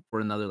went for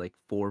another like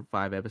 4 or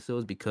 5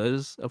 episodes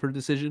because of her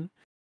decision.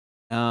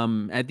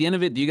 At the end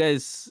of it, do you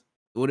guys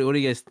what do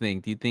you guys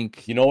think? Do you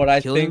think You know what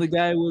I killing think? the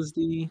guy was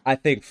the I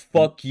think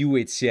fuck you,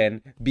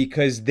 Etienne,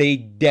 because they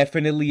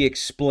definitely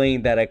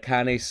explained that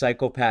Akane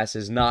psychopath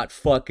is not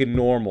fucking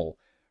normal.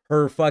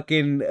 Her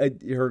fucking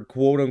her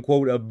quote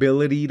unquote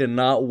ability to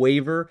not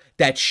waver,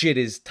 that shit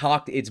is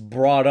talked. It's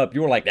brought up.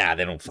 You were like, they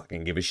don't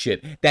fucking give a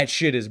shit. That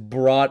shit is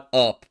brought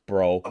up,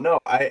 bro. No,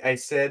 I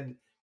said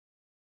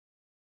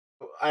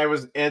I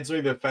was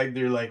answering the fact that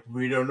you're like,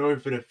 we don't know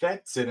if it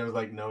affects it. I was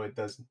like, no, it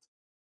doesn't.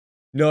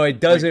 No, it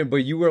doesn't.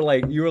 But you were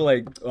like,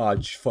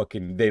 oh,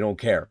 fucking, they don't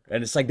care,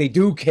 and it's like they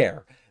do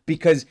care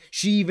because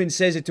she even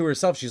says it to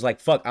herself. She's like,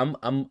 fuck, I'm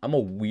a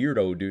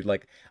weirdo, dude.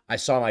 Like I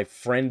saw my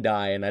friend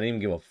die, and I didn't even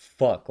give a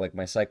fuck. Like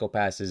my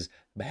psychopath is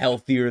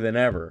healthier than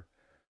ever.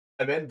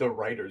 I meant the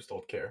writers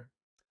don't care.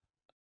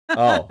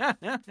 Oh,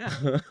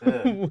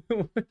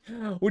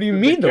 what do you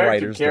mean the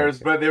character writers cares?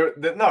 don't care?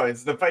 But no,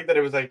 it's the fact that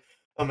it was like,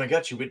 oh my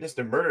god, she witnessed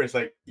a murder. It's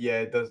like,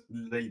 yeah, it does.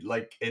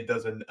 Like it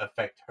doesn't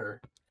affect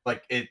her.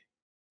 Like it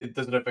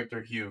doesn't affect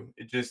her hue.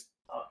 It just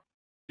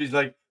she's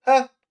like,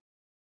 huh,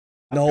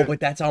 No, but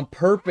that's on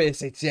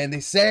purpose. And they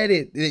said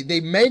it. They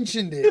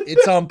mentioned it.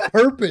 It's on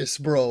purpose,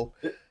 bro.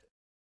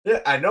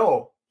 Yeah, I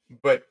know,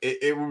 but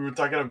we were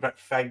talking about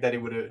the fact that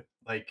it would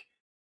like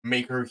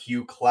make her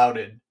hue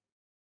clouded.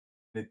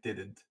 It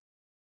didn't.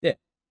 Yeah.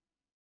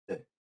 Yeah.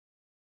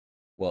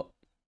 Well,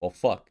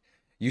 fuck.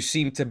 You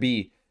seem to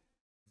be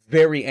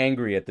very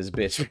angry at this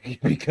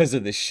bitch because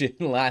of the shit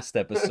last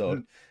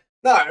episode.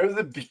 No, it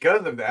wasn't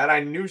because of that. I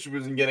knew she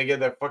wasn't gonna get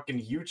that fucking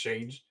hue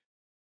change.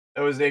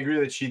 I was angry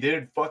that she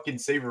didn't fucking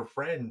save her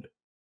friend.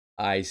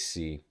 I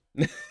see.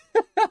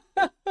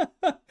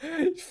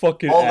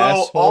 Fucking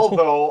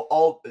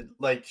asshole.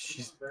 Like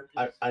she's,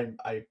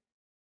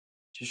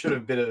 she should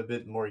have been a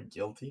bit more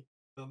guilty.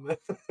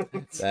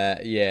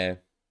 Yeah.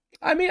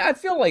 I mean, I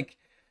feel like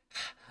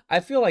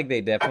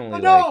they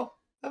definitely no,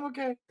 I'm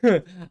okay.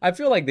 I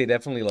feel like they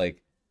definitely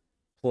like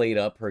played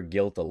up her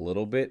guilt a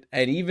little bit,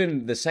 and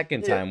even the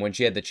second time when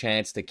she had the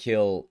chance to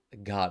kill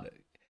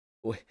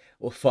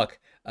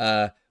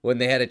when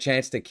they had a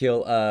chance to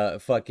kill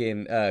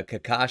fucking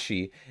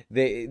Kakashi,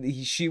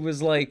 she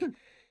was like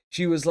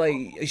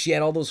she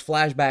had all those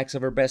flashbacks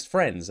of her best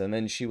friends, and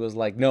then she was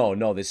like,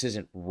 no, this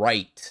isn't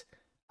right.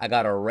 I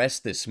gotta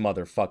arrest this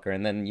motherfucker,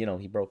 and then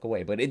he broke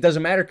away. But it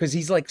doesn't matter because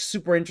he's like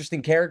super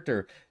interesting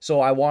character,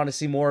 so I want to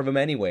see more of him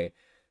anyway.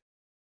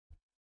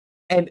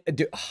 And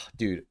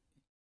dude,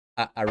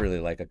 I really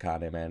like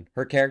Akane, man.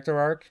 Her character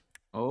arc,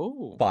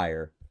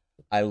 fire.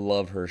 I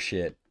love her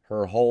shit.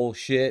 Her whole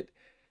shit.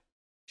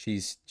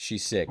 She's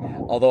sick.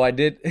 Although I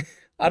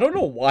don't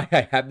know why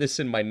I have this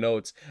in my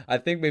notes. I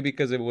think maybe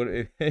because it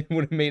would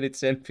have made it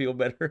feel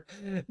better.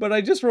 But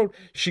I just wrote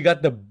she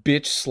got the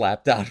bitch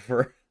slapped out of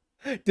her.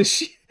 Does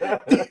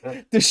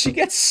she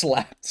get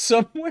slapped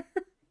somewhere?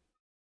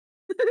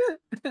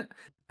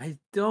 I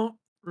don't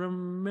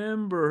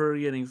remember her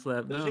getting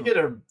slapped. Does no. she get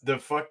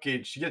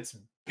she gets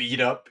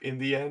beat up in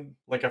the end,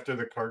 like after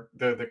the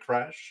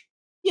crash?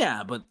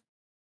 Yeah, but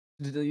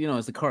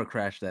it's the car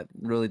crash that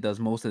really does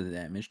most of the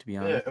damage, to be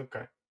honest. Yeah,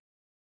 okay. I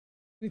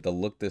need to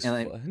look this. And,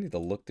 I need to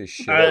look this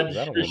shit up 'cause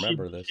I don't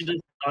remember this. She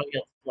did not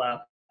get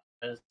slapped.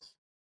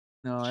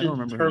 No, I don't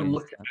remember her getting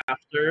look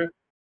slapped.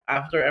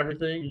 after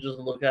everything. You just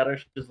look at her.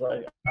 She's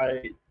like,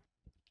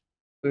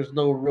 there's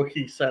no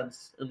rookie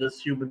sense in this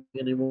human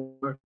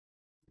anymore.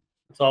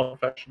 It's all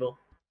professional.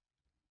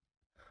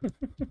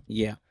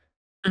 Yeah.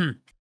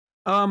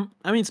 I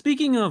mean,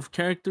 speaking of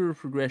character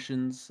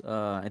progressions,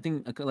 I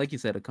think, like you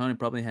said, Akane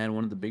probably had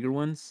one of the bigger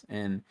ones,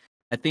 and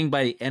I think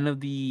by the end of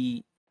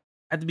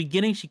at the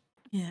beginning,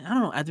 I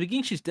don't know, at the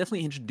beginning she's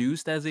definitely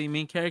introduced as a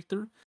main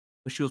character,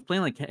 but she was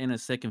playing like in a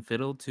second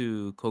fiddle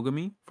to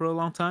Kogami for a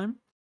long time.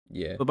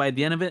 Yeah. But by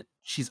the end of it,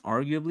 she's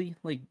arguably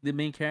like the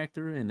main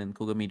character, and then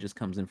Kogami just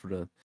comes in for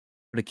the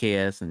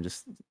KS and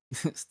just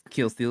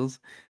kill steals.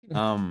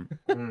 For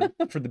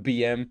the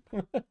BM.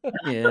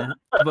 Yeah,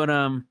 but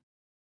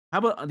how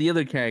about the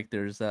other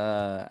characters?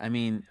 I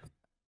mean,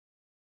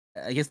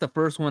 I guess the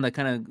first one that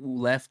kind of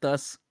left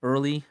us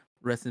early,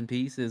 rest in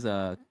peace, is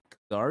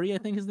Kagari, I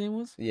think his name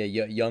was. Yeah,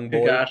 young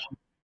boy. Kagashi.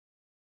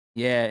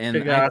 Yeah, and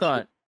Kagashi. I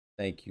thought.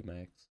 Thank you,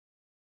 Max.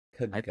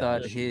 I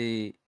thought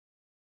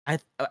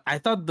I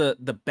thought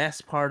the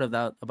best part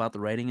about the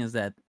writing is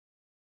that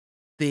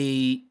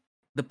the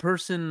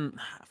person,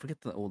 I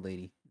forget the old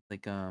lady,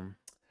 like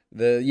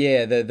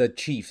the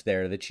chief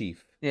there, the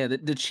chief. Yeah,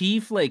 the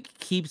chief like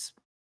keeps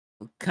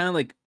kind of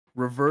like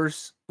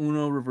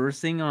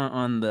reversing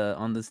on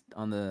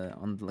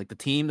like the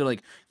team. They're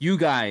like, you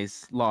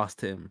guys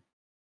lost him,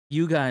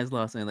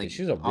 like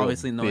She's a real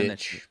obviously knowing that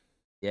bitch.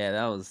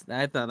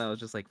 I thought that was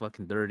just like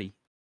fucking dirty.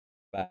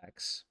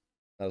 Facts.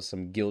 That was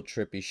some guilt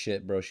trippy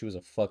shit, bro. She was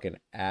a fucking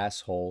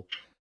asshole.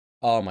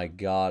 Oh my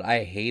god,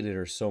 I hated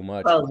her so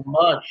much. That was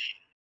much.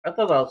 I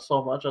thought that was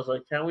so much. I was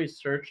like, can we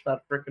search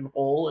that freaking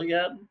hole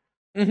again?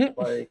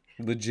 Like,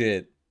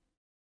 legit.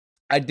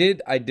 I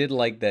did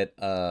like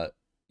that.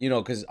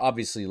 Because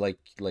obviously, like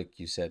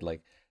you said,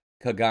 like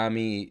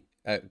Kogami,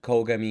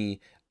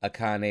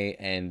 Akane,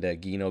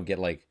 and Gino get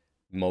like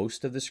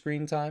most of the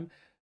screen time.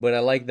 But I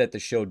like that the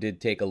show did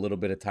take a little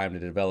bit of time to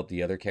develop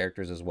the other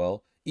characters as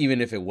well, even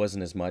if it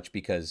wasn't as much,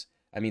 because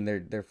I mean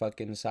they're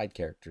fucking side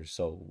characters,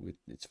 so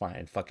it's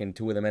fine. Fucking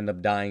two of them end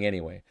up dying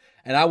anyway.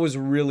 And I was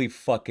really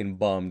fucking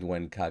bummed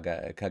when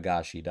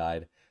Kagashi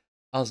died.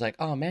 I was like,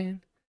 oh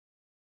man,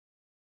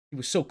 he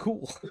was so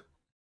cool.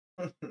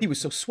 He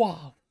was so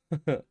suave.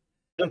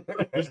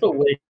 just the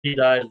way he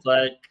dies,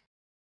 like,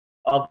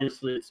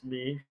 obviously it's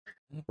me.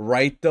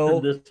 Right though.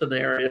 In this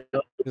scenario.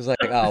 He's like,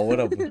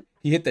 oh,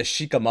 he hit the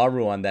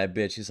Shikamaru on that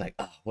bitch. He's like,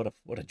 oh,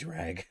 what a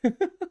drag.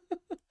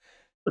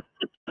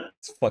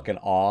 It's fucking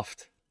off.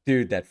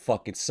 Dude, that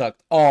fucking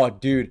sucked. Oh,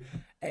 dude.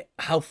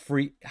 How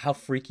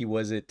freaky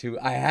was it too?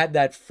 I had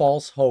that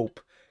false hope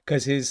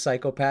because his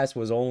Psycho-Pass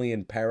was only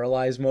in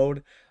paralyzed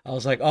mode. I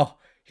was like, oh,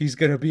 he's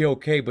gonna be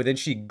okay. But then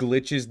she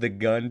glitches the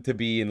gun to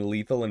be in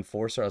lethal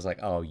enforcer. I was like,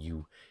 oh,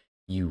 you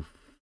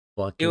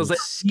fucking It was like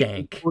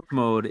skank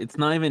mode. It's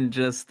not even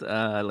just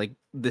like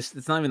this.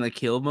 It's not even like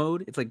kill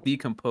mode. It's like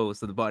decomposed,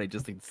 so the body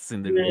just like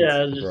disintegrates.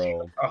 Yeah, just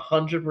Bro.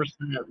 100%.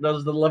 That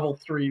was the level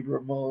 3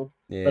 remote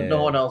that no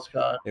Yeah. one else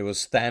got. It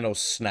was Thanos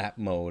snap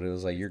mode. It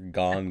was like you're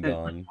gone.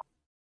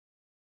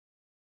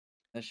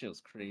 That shit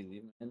was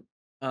crazy,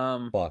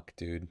 man. Fuck,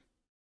 dude.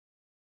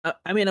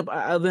 I mean,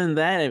 other than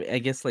that, I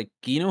guess like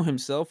Gino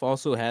himself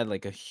also had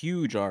like a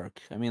huge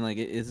arc. I mean, like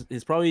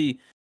he's probably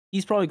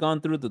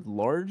gone through the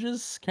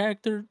largest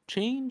character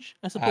change,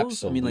 I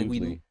suppose. I mean, like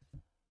Absolutely.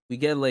 we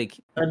get like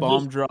And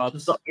bomb just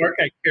drops. the arc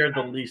I cared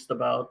the least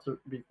about, to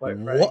be quite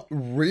frank. What?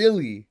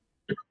 Really?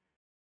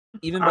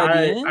 Even by the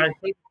end, I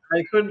think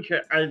I couldn't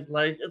care. I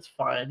like it's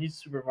fine. He's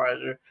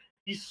supervisor.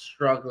 He's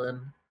struggling,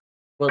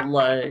 but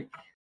like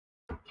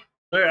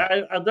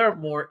there are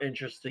more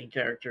interesting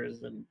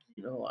characters than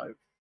I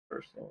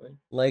personally.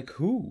 Like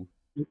who?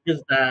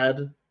 His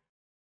dad.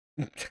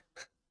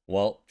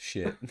 Well,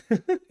 shit.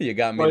 You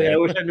got me Like, I there.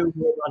 wish I knew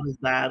more about his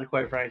dad,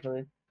 quite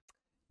frankly.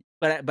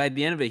 but by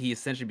the end of it, he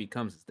essentially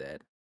becomes his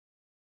dad.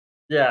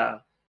 Yeah.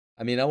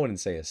 I mean, I wouldn't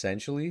say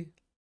essentially.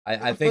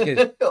 I think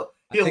it.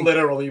 he think-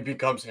 literally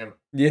becomes him.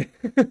 Yeah.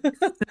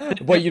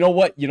 But you know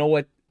what? You know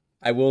what?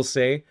 I will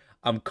say,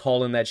 I'm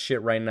calling that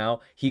shit right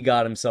now. He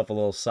got himself a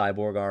little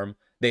cyborg arm.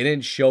 They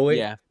didn't show it,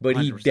 Yeah, but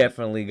he 100%.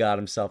 definitely got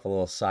himself a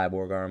little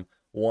cyborg arm.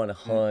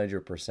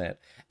 100%.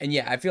 And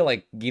yeah, I feel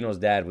like Gino's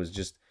dad was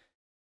just.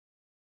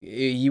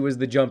 He was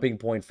the jumping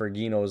point for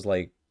Gino's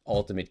like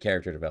ultimate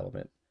character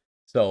development.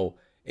 So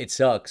it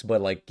sucks,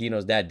 but like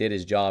Gino's dad did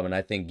his job, and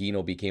I think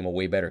Gino became a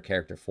way better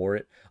character for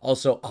it.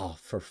 Also, oh,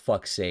 for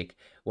fuck's sake,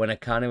 when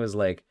Akane was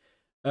like,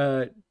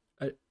 I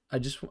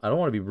don't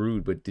want to be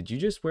rude, but did you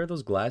just wear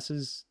those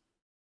glasses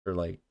for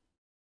like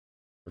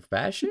for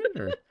fashion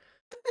or?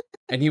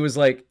 And he was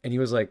like,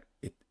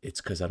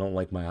 it's because I don't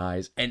like my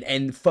eyes.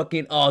 And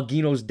fucking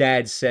Gino's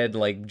dad said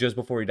like just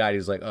before he died, he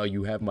was like, oh,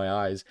 you have my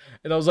eyes.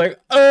 And I was like,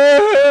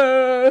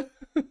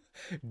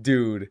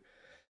 dude,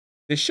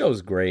 this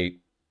show's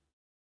great.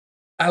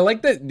 I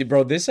like that,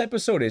 bro. This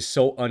episode is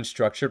so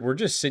unstructured. We're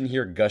just sitting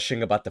here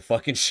gushing about the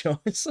fucking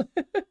shows.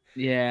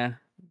 Yeah.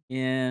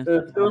 It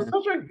was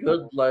such a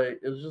good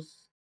it was just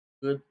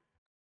good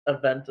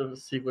event of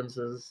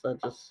sequences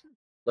that just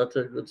led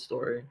to a good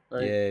story.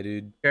 Like, Yeah,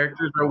 dude.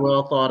 characters are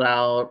well thought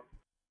out,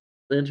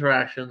 the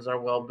interactions are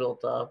well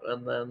built up,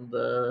 and then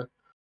the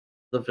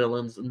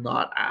villain's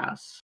not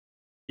ass.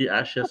 He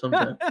actually has some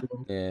depth to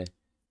him. Yeah.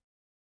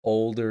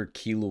 Older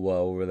Killua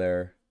over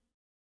there,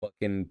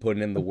 fucking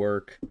putting in the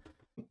work.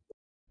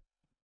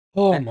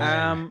 Oh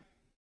man.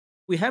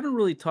 We haven't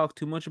really talked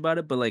too much about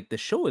it, but like the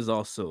show is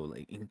also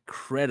like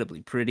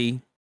incredibly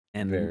pretty,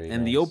 and Very the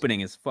nice.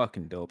 opening is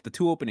fucking dope. The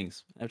two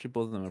openings, actually,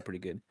 both of them are pretty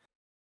good.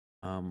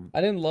 I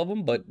didn't love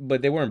them,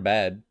 but they weren't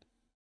bad.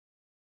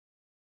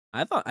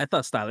 I thought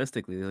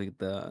stylistically, like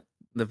the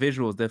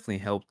visuals definitely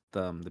helped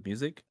the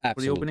music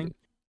for the opening.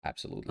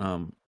 Absolutely.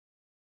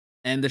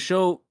 And the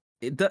show,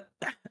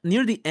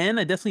 near the end,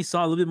 I definitely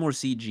saw a little bit more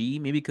CG,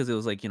 maybe because it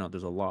was like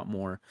there's a lot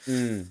more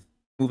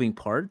moving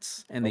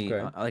parts, and they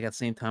Okay. like at the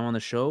same time on the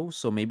show,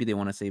 so maybe they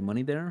want to save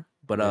money there.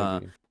 But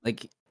Maybe.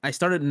 like I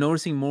started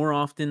noticing more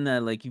often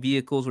that like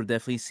vehicles were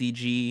definitely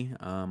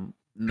CG.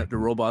 The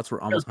robots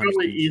were almost It's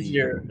probably 100% CG.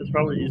 easier. It's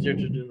probably easier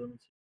to do them.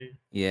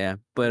 Yeah,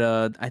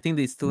 but I think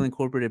they still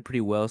incorporated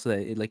pretty well, so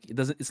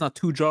that it's not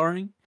too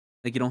jarring.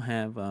 Like you don't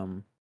have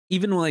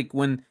even like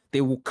when they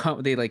will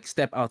come, they like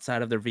step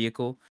outside of their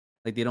vehicle,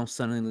 like they don't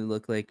suddenly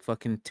look like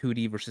fucking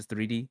 2D versus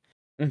 3D.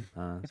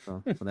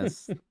 So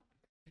that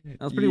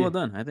was pretty well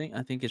done. I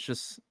think it's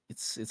just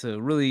it's a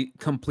really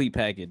complete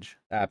package.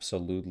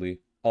 Absolutely.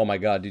 Oh my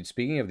god, dude,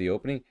 speaking of the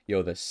opening,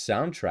 yo, the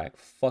soundtrack,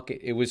 fuck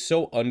it was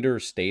so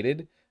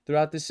understated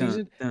throughout this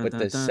season, but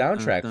the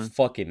soundtrack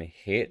fucking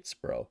hits,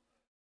 bro.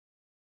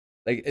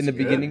 Like in the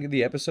beginning of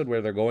the episode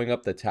where they're going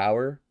up the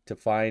tower to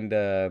find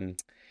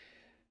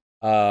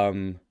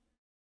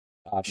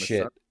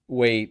shit.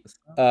 Wait,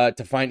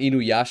 to find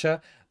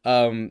Inuyasha.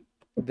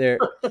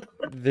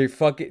 They're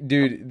fucking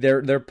dude,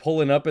 they're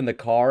pulling up in the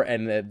car,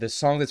 and the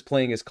song that's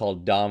playing is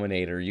called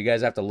Dominator. You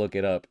guys have to look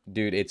it up.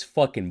 Dude, it's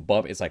fucking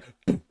bump. It's like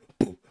boom,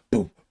 boom,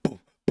 boom,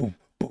 boom,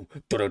 boom, boom,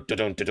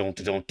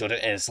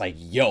 and it's like,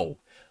 yo,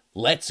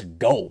 let's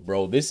go,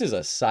 bro. This is a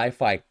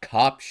sci-fi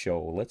cop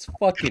show. Let's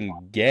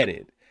fucking get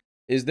it.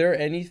 Is there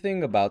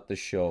anything about the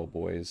show,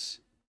 boys,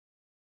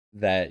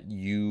 that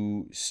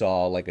you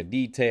saw, like a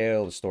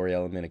detail, a story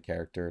element, a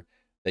character,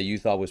 that you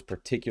thought was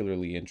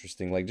particularly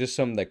interesting? Like just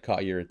something that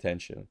caught your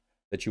attention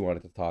that you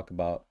wanted to talk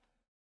about?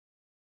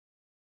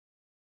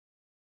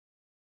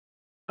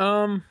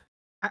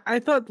 I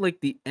thought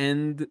like the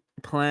end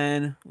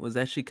plan was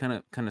actually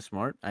kind of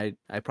smart. I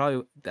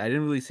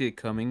didn't really see it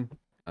coming.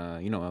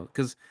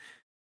 Because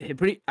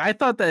I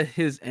thought that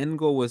his end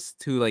goal was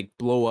to like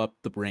blow up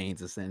the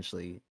brains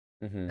essentially.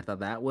 I thought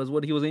that was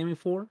what he was aiming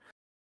for.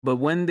 But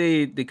when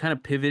they kind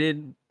of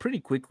pivoted pretty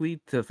quickly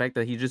to the fact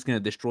that he's just gonna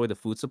destroy the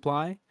food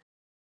supply,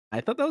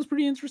 I thought that was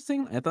pretty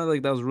interesting. I thought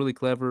like that was really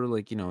clever.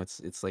 Like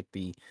it's like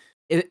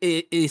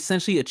it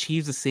essentially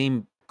achieves the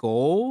same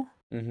goal,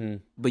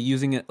 but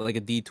using it like a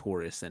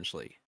detour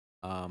essentially.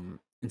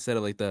 instead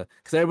of like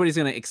because everybody's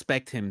gonna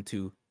expect him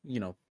to,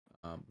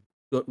 um,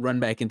 run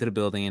back into the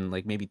building and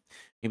like maybe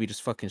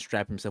just fucking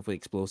strap himself with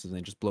explosives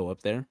and just blow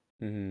up there.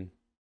 Hmm.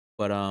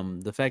 But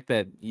the fact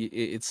that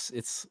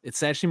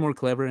it's actually more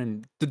clever,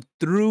 and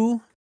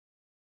through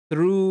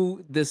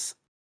this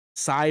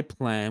side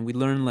plan, we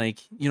learn like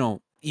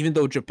even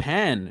though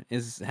Japan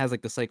has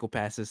like the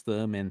psychopath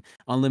system and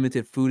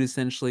unlimited food,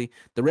 essentially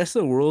the rest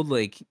of the world,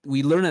 like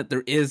we learn that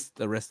there is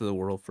the rest of the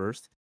world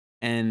first,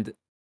 and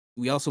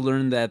we also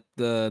learn that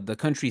the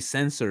country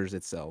censors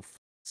itself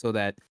so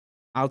that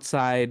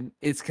outside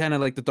it's kind of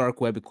like the dark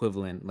web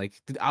equivalent. Like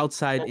the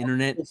outside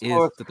internet It's is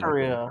North the dark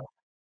web. Korea.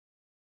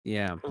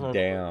 Yeah.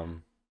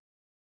 Damn.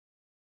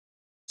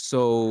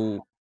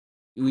 So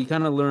we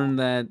kind of learn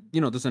that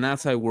there's an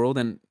outside world,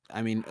 and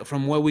I mean,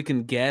 from what we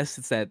can guess,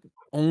 it's that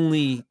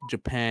only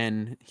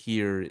Japan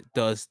here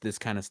does this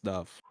kind of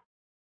stuff,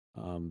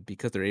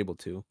 because they're able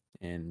to.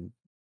 And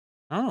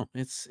I don't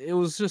know, it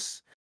was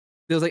just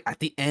it was like at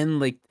the end,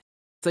 like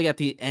it's like at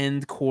the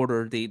end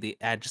quarter they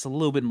add just a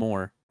little bit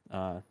more.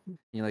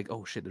 You're like,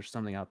 oh shit, there's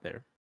something out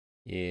there.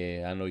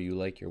 Yeah, I know you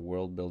like your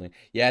world building.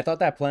 Yeah, I thought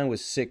that plan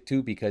was sick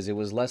too because it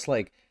was less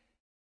like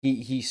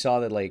he saw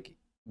that like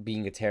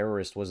being a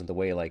terrorist wasn't the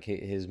way. Like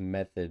his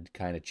method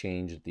kind of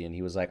changed at the end.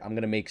 He was like, I'm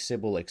gonna make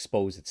Sybil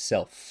expose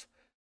itself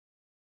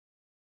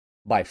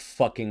by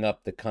fucking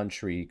up the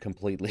country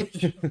completely.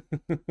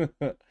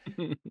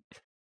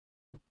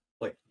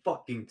 Like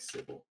fucking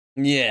Sybil.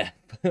 Yeah,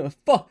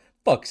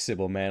 fuck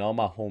Sybil, man. All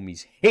my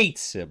homies hate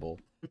Sybil.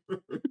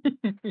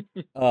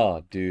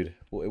 Oh, dude.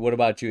 What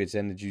about you?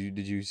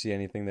 Did you see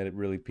anything that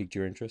really piqued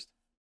your interest?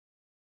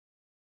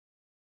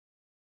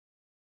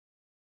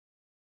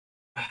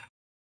 I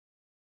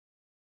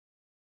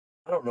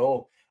don't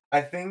know.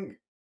 I think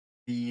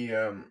the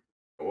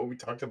well, we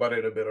talked about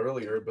it a bit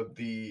earlier, but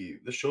the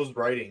show's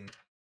writing,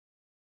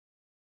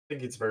 I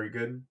think it's very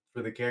good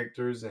for the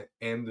characters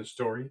and the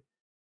story.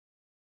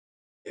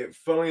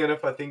 Funnily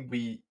enough, I think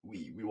we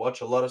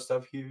watch a lot of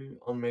stuff here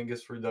on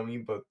Mangas for Dummy,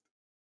 but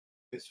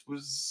this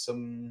was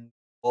some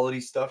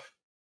quality stuff.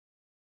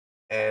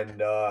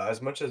 And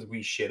as much as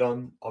we shit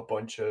on a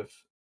bunch of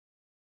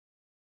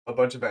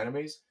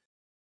animes,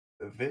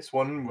 this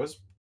one was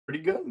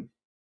pretty good.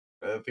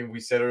 I think we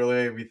said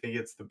earlier we think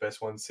it's the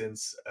best one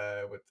since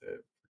with the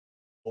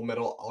Full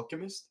Metal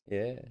Alchemist.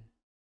 Yeah.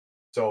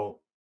 So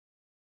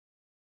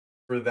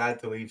for that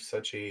to leave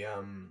such a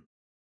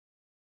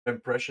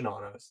impression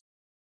on us,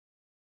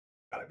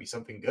 gotta be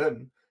something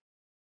good.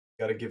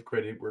 Gotta give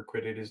credit where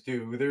credit is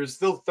due. There's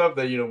still stuff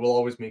that we'll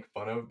always make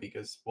fun of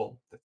because, well,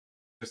 that's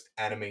just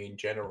anime in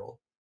general.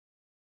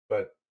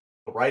 But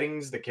the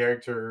writings, the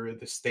character,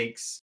 the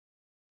stakes,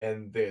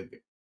 and the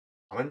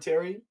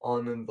commentary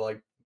on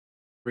like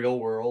real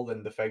world,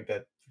 and the fact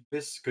that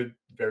this could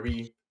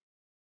very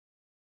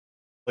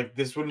like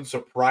this wouldn't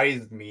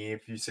surprise me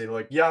if you say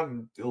like, yeah,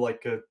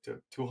 like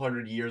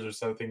 200 years or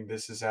something,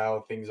 this is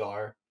how things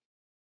are.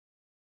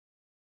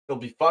 They'll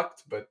be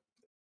fucked, but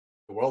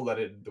the world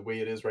the way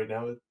it is right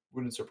now, it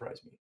wouldn't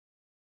surprise me.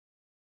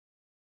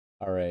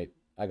 All right.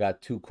 I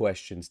got 2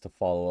 questions to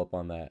follow up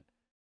on that.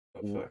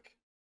 Oh fuck.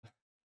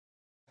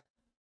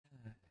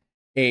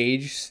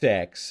 Age,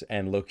 sex,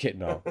 and look at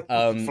no.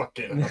 Fuck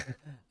it.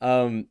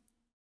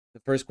 The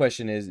first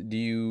question is,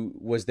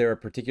 was there a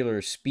particular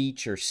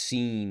speech or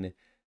scene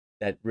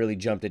that really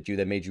jumped at you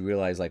that made you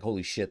realize like,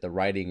 holy shit, the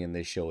writing in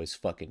this show is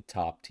fucking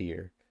top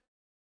tier?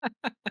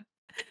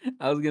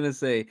 I was gonna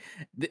say,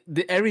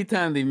 every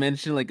time they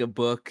mention like a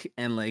book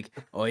and like,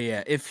 oh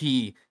yeah, if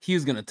he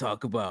was gonna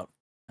talk about,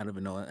 I don't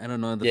even know, I don't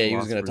know the Yeah, he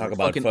was gonna philosophers, talk like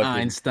about fucking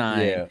fucking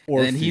Einstein, yeah,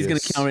 and then he's gonna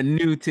Orpheus. counter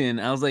Newton.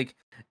 I was like,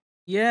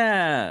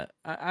 yeah,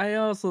 I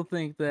also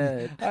think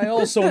that. I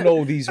also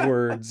know these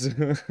words.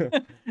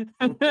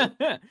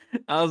 I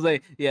was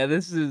like, yeah,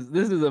 this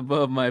is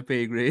above my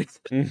pay grade.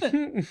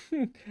 But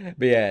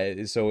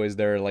yeah, so is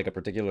there like a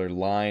particular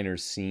line or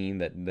scene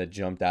that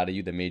jumped out at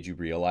you that made you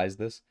realize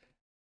this?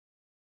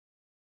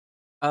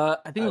 I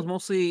think it was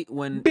mostly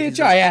when Bitch, he's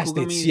I like, asked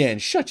Kogami's- Etienne.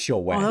 Shut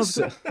your Oh, that was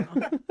ass.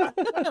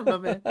 good. My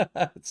bad.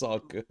 It's all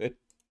good.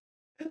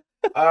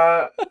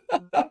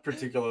 Not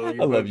particularly.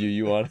 I love but you,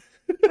 Yuan.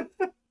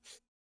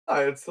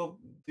 I still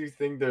do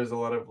think there's a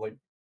lot of like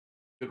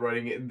good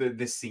writing.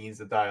 The scenes,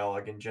 the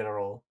dialogue in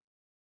general,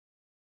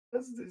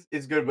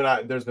 it's good.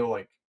 But there's no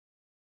like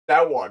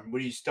that one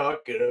when he's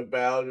talking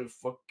about a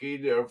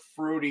fucking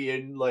fruity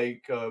and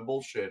like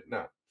bullshit.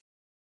 No.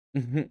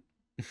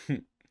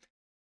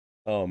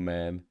 Oh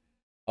man.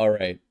 All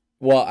right.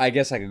 Well, I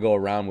guess I could go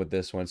around with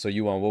this one. So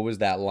Yuan, what was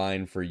that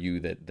line for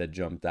you that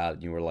jumped out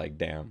and you were like,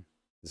 damn,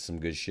 this is some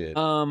good shit.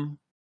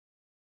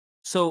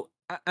 So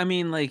I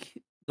mean, like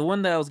the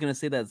one that I was gonna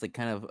say that's like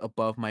kind of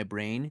above my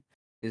brain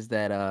is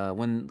that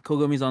when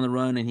Kogami's on the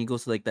run and he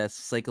goes to like that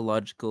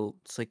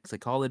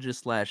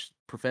psychologist slash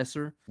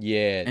professor,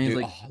 Yeah, and he's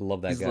dude. like, Oh, I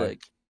love that he's guy.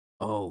 like,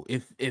 oh,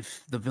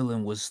 if the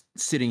villain was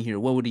sitting here,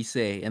 what would he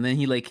say? And then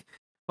he like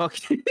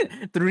fucking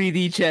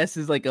 3D chess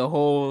is like a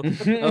whole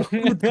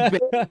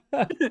debate.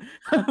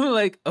 I'm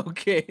like,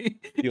 okay,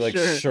 He like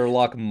sure.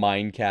 Sherlock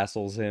mind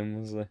castles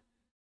him. It's like-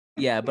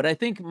 Yeah, but I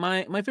think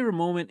my favorite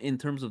moment in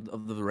terms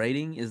of the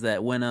writing is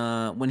that when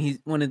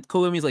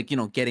Koyomi's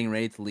like, getting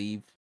ready to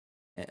leave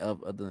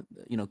of the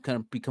kind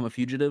of become a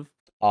fugitive,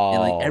 and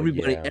like Oh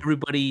everybody yeah.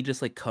 everybody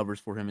just like covers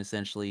for him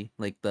essentially.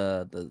 Like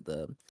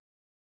the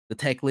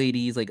tech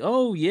lady's like,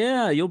 "Oh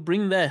yeah, you'll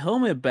bring that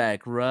helmet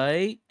back,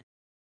 right?"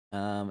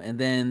 And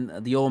then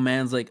the old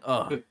man's like,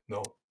 "Oh,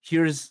 No.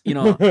 here's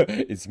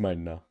It's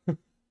mine now.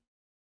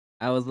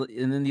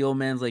 and then the old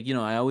man's like,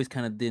 I always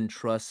kind of didn't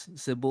trust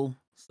Sybil,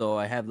 so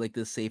I have like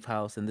this safe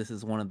house, and this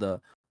is one of the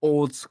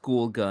old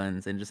school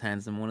guns, and just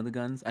hands him one of the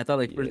guns. I thought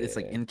like first it's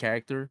like Yeah. in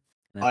character,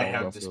 and I I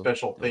thought it was have the also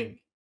special dope. thing.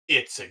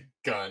 It's a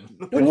gun.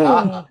 Like,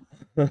 ah.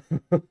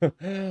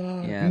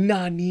 Yeah.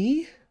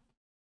 Nani?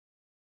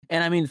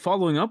 And I mean,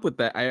 following up with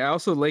that, I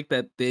also like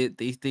that they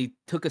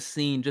took a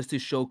scene just to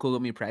show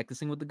Kogami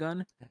practicing with the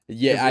gun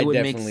because Yeah, it I would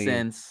make definitely.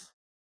 sense.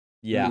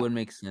 It Yeah, would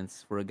make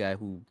sense for a guy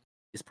who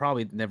is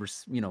probably never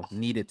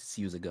needed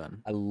to use a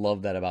gun. I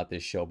love that about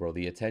this show, bro.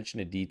 The attention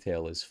to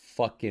detail is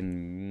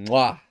fucking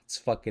mwah. It's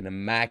fucking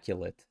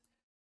immaculate.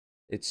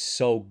 It's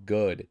so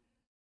good.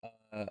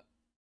 Uh,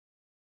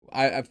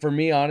 for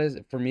me,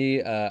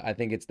 I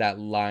think it's that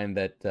line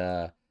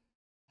that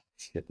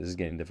shit. This is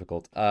getting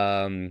difficult.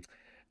 Uh,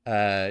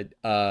 uh,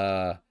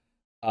 uh,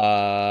 Oh,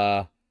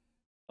 I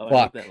like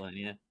fuck. that line.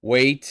 Yeah.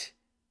 Wait.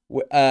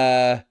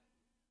 Was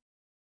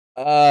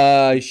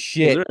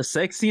Shit. there a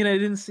sex scene I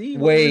didn't see?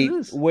 What is Wait,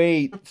 this?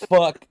 wait,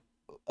 fuck.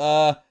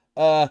 Uh,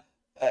 uh,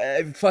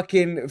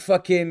 fucking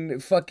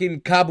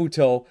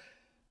Kabuto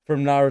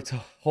from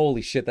Naruto.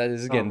 Holy shit, that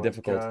is Oh getting my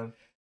difficult.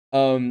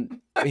 god.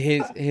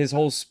 His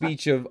whole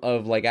speech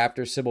of like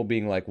after Sybil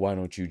being like, "Why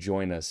don't you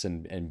join us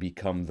and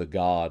become the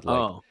god?" Like,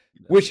 Oh,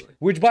 that's which right.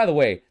 which by the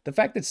way, the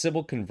fact that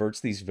Sybil converts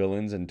these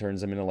villains and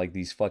turns them into like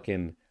these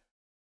fucking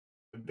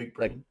Big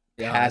like brain.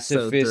 Yeah, it's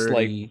so pacifist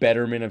like dirty.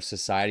 betterment of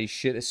society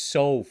shit is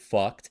so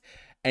fucked.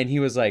 And he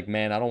was like,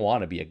 "Man, I don't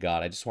want to be a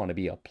god. I just want to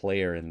be a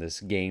player in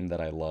this game that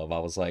I love." I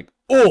was like,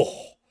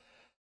 "Oh."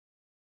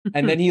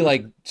 And then he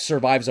like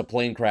survives a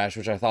plane crash,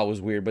 which I thought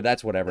was weird, but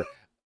that's whatever.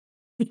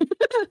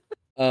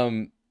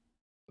 Um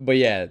but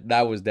yeah,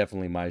 that was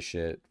definitely my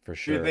shit for Do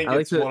you sure. think I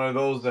like it's to. one of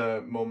those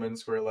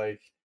moments where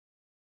like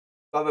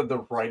not that the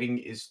writing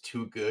is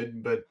too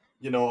good, but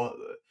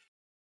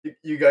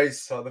you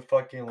guys saw the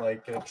fucking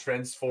like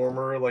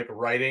Transformer like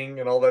writing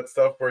and all that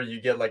stuff where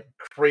you get like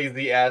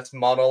crazy ass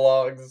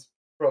monologues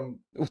from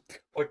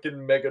fucking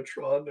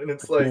Megatron, and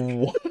it's like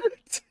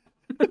What?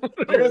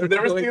 you guys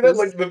never Like see that?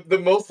 this. Like the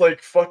most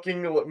like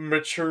fucking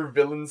mature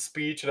villain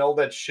speech and all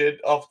that shit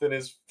often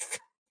is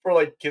for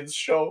like kids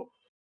show.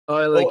 Oh,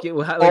 I like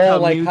Well, it. Like Oh, how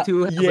like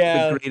Mewtwo has like the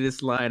yeah,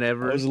 greatest line I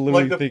was ever. literally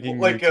like the thinking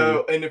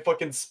Mewtwo. in the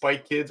fucking Spy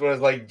Kids when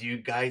it's like, do you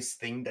guys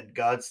think that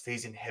God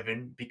stays in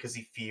heaven because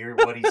he fear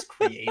what he's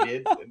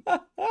created? And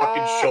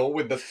fucking show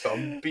with the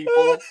thumb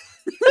people.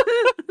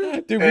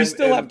 Dude, we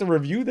still have And to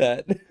review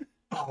that.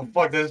 oh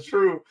fuck, that's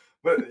true.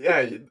 But yeah,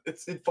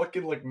 it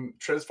fucking like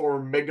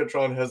Transformer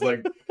Megatron has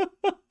like,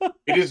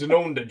 it is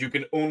known that you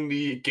can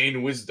only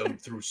gain wisdom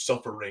through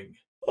suffering.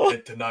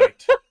 And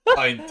tonight,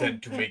 I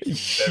intend to make you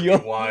very Yo.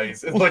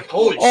 wise. It's like,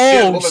 holy shit,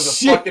 Oh, what is the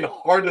shit. fucking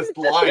hardest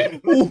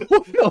line? What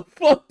the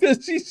fuck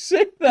does he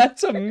say?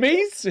 That's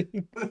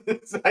amazing.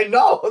 I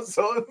know,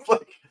 so it's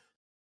like,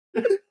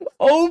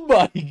 Oh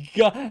my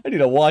god. I need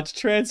to watch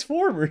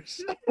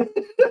Transformers.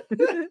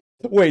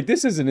 Wait,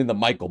 this isn't in the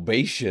Michael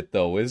Bay shit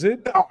though, is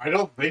it? no, I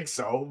don't think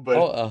so, but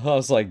Oh, I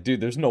was like,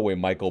 dude, there's no way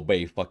Michael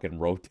Bay fucking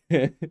wrote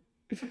it.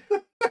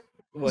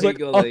 Well, He's he like,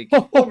 go oh, like,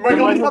 well,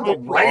 Michael's not the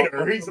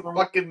writer, he's a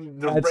fucking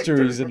director. that's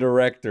true. He's a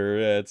director.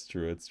 Yeah, it's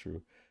true. It's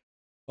true.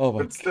 Oh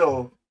my But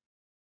still, god.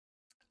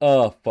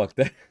 Oh fuck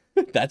that.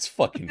 That's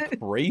fucking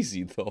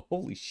crazy though.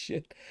 Holy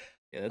shit.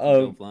 yeah, that's a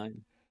dope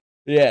line.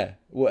 Yeah.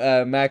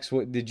 Max,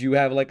 what did you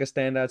have like a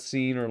standout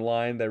scene or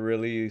line that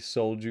really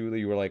sold you that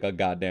you were like, oh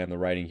goddamn, the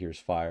writing here's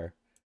fire?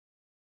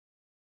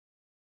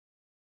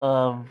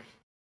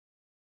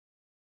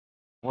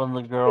 When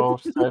the girl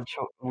said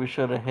we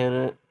should have hit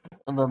it,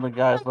 and then the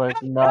guy's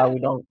like, "Nah, we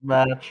don't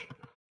match."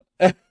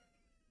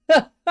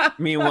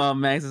 Meanwhile,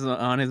 Max is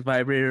on his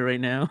vibrator right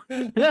now.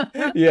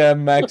 Yeah,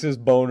 Max's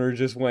boner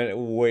just went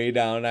way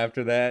down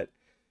after that.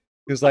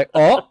 He was like,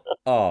 oh,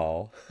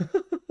 oh.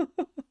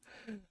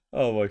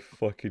 Oh my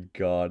fucking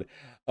god.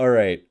 All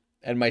right.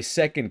 And my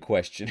second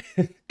question,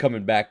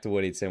 coming back to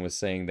what Eithan was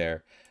saying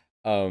there,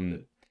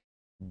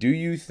 do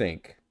you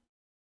think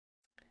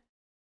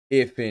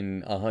if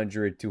in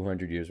 100,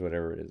 200 years,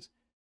 whatever it is,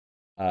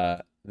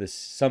 this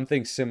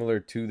something similar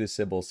to the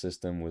Sybil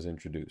system was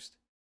introduced,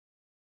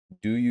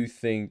 do you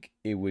think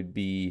it would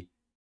be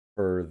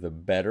for the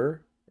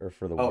better or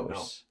for the oh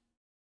worse?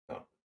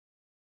 no,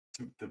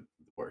 the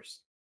worst.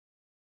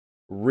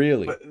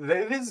 Really? But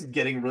this is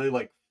getting really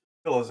like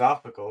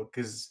philosophical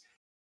because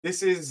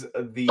this is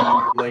the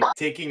like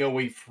taking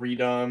away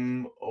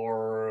freedom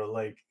or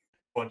like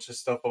a bunch of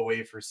stuff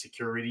away for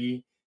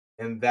security,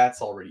 and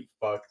that's already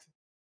fucked.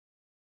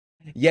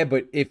 Yeah,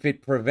 but if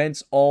it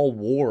prevents all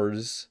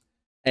wars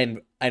and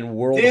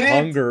world Did it?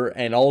 hunger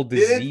and all Did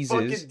it diseases,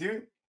 fucking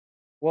do?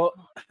 Well,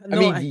 I no,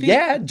 mean, I think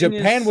yeah, the thing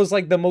Japan is, was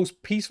like the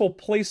most peaceful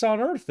place on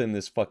earth in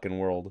this fucking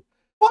world.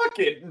 Fuck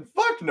it.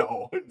 Fuck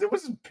no. It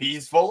wasn't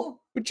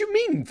peaceful. What you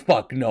mean,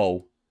 fuck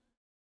no?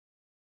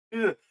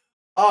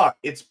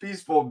 It's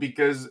peaceful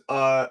because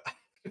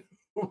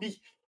we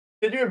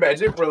can you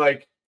imagine if we're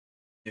like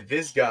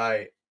this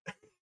guy.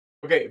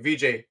 Okay,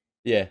 VJ,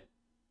 Yeah,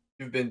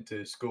 you've been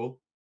to school.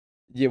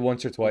 yeah,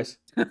 once or twice.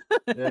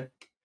 Yeah.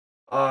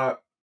 Uh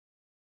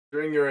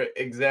during your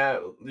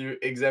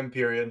exam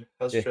period,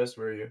 how Yeah. stressed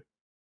were you?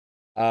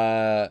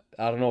 I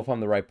don't know if I'm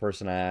the right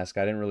person to ask.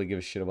 I didn't really give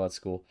a shit about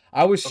school.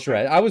 I was Okay.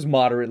 stressed. I was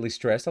moderately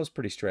stressed. I was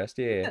pretty stressed.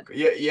 Yeah.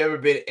 You ever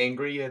been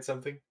angry at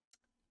something?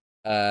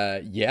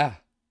 Yeah.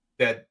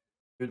 Dead.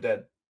 You're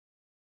dead.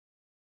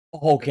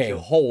 Okay,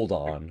 killed. hold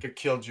on.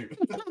 Killed you.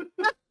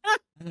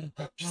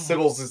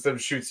 Civil system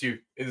shoots you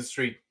in the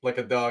street like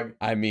a dog.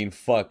 I mean,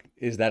 fuck.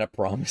 Is that a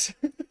promise?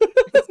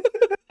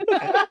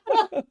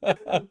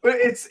 But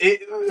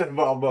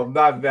well,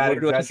 not that Where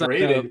do I sign up?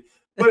 exaggerated.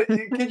 But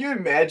can you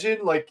imagine,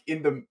 like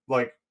in the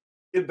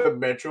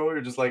metro,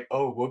 you're just like,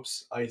 oh,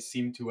 whoops, I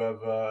seem to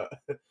have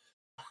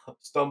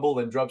stumbled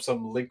and dropped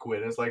some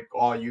liquid. It's like,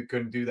 oh, you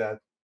couldn't do that.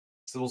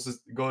 Civil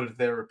system, go to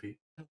therapy.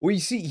 Well,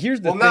 you see,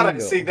 here's the Well, thing, not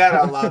though. say that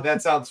out loud.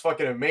 That sounds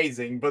fucking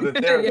amazing. But the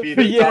therapy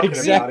they're Yeah, talking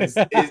about is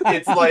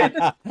it's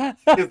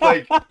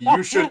like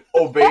you should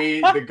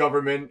obey the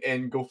government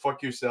and go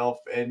fuck yourself,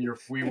 and your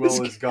free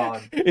will is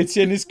gone.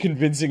 Etienne is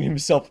convincing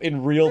himself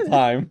in real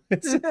time.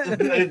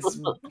 It's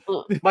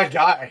my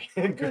guy.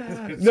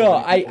 No,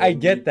 I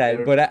get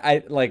that, but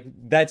I like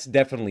that's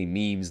definitely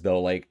memes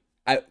though. Like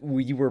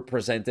we were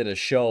presented a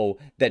show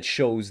that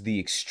shows the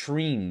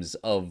extremes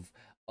of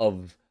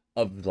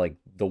like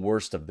the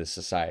worst of this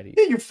society.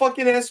 Yeah, you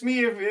fucking asked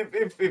me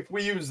if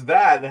we use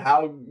that,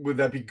 how would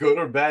that be good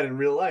or bad in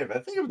real life? I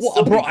think it would Well,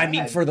 still bro, be I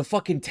mean, bad. for the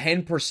fucking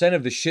 10%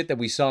 of the shit that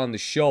we saw in the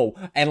show,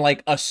 and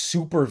like a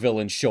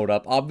supervillain showed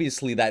up,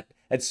 obviously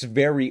that's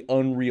very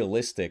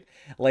unrealistic.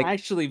 Like,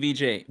 actually,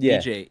 VJ, Yeah,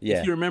 VJ, yeah.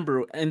 if you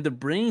remember in the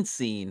brain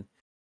scene,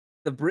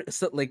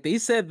 like they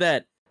said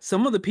that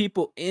some of the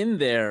people in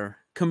there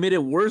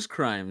committed worse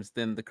crimes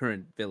than the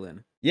current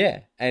villain. yeah,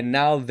 and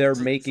now they're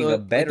making a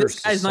like, better this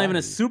guy's not even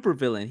a society. super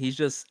villain. He's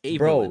just a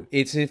Bro, villain.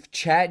 it's if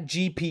Chat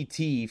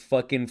GPT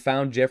fucking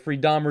found Jeffrey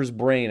Dahmer's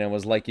brain and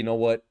was like, you know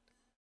what?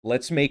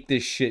 Let's make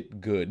this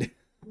shit good.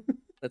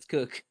 Let's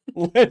cook.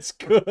 Let's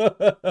go.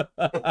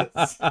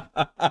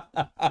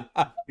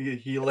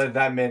 He let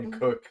that man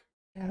cook.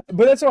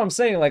 But that's what I'm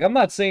saying. Like, I'm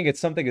not saying it's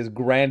something as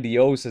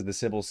grandiose as the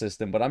civil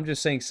system, but I'm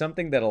just saying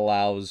something that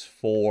allows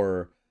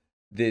for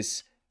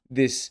this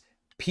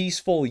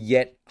peaceful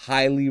yet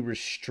highly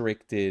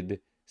restricted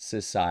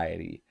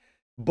society.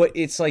 But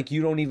it's like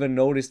you don't even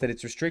notice that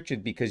it's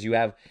restricted because you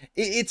have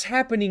it's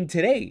happening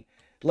today.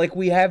 Like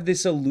we have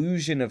this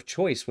illusion of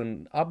choice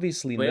when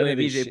obviously Wait, none wait, of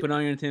this VJ, shit... put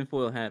on your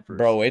tinfoil hat first.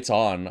 Bro, it's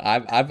on.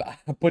 I've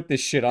put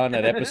this shit on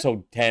at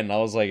episode 10. I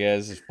was like, yeah,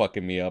 this is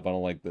fucking me up. I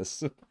don't like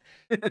this.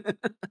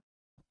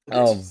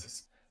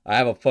 I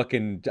have a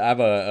fucking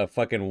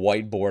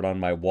whiteboard on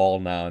my wall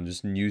now and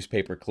just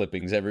newspaper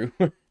clippings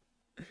everywhere.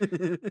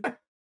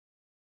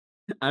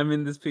 I'm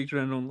in this picture.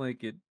 I don't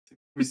like it.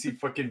 We see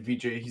fucking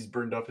VJ, he's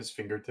burned off his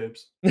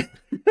fingertips.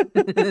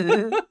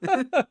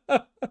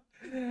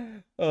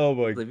 Oh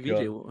my Like, VJ,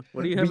 god.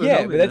 what do you But have?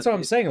 yeah, but that's what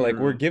I'm saying. Like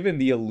we're given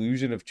the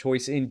illusion of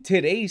choice in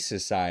today's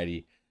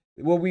society.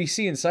 What we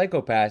see in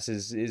Psycho-Pass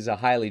is a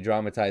highly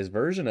dramatized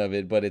version of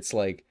it, but it's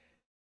like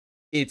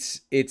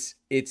it's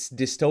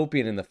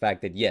dystopian in the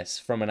fact that yes,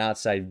 from an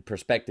outside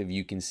perspective,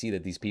 you can see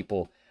that these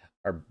people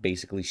are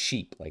basically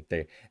sheep. Like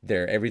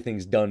they're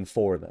everything's done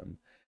for them.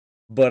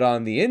 But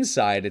on the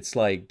inside, it's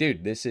like,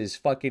 dude, this is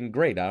fucking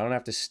great. I don't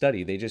have to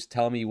study. They just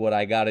tell me what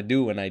I gotta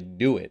do and I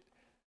do it.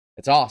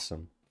 It's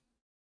awesome.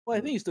 Well,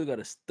 I think you still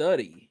gotta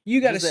study.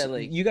 You gotta Just that,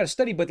 like, you gotta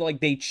study, but like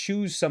they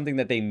choose something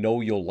that they know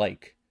you'll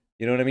like.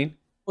 You know what I mean?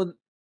 well,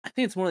 I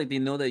think it's more like they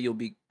know that you'll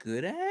be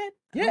good at. I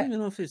Yeah. don't even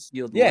know if it's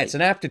you'll. Yeah, like. it's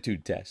an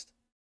aptitude test.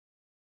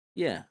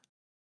 Yeah.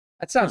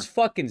 That sounds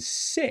fucking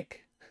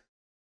sick.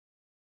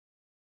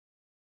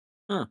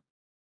 Huh.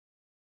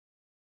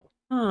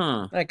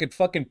 I could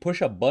fucking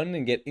push a button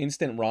and get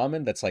instant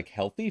ramen that's like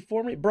healthy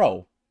for me?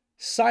 Bro,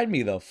 sign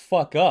me the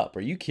fuck up.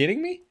 Are you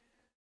kidding me?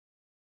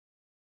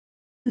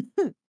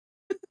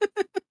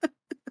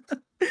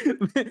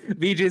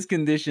 VJ's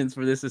conditions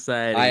for this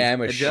society. I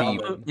am a job,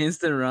 sheep.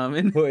 instant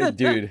ramen.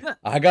 Dude,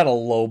 I got a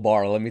low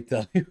bar, let me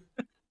tell you.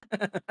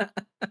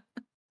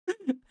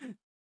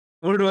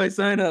 Where do I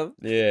sign up?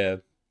 Yeah.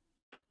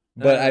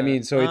 But I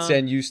mean, so it's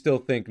saying you still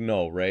think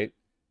no, right?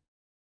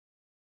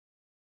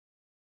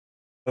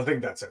 I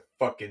think that's a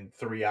fucking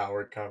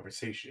 3-hour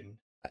conversation.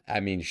 I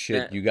mean,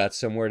 shit, you got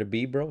somewhere to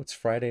be, bro? It's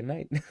Friday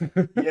night.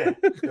 Yeah,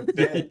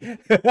 bed.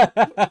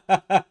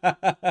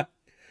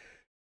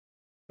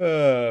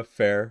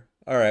 Fair.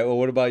 All right. Well,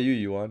 what about you,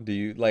 Yuan? Do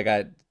you like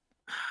I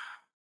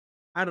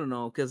don't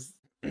know, because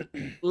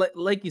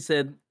like you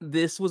said,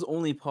 this was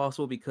only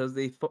possible because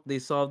they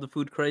solved the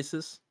food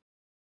crisis,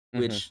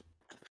 which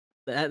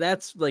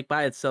that's like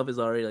by itself is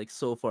already like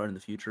so far in the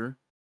future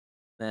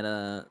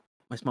that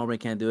My small brain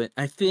can't do it.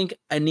 I think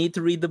I need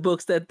to read the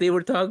books that they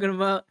were talking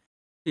about.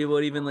 It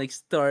would even like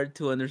start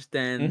to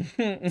understand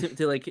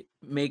to like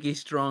make a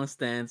strong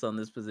stance on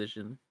this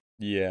position.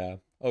 Yeah.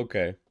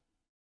 Okay.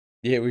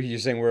 Yeah, you're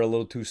saying we're a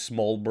little too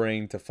small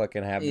brain to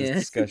fucking have this Yeah.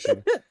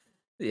 discussion.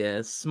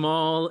 Yeah,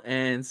 small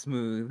and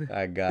smooth.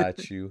 I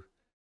got you.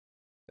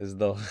 As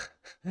though,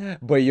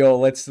 but yo,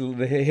 let's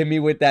hit me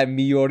with that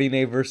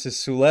Miorine versus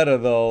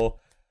Suleta though.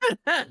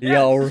 You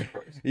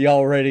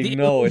already The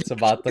know illusion it's of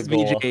about to choice,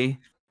 go. BJ.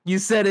 You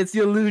said it's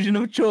the illusion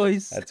of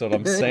choice. That's what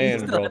I'm You saying,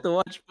 still bro. have to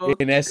watch both.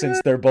 In essence,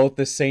 they're both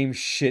the same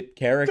shit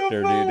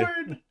character,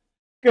 dude.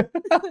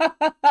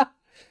 Devoured!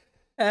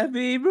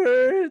 Happy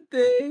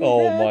birthday.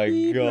 Oh my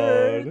happy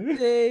God.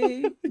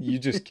 birthday. You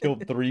just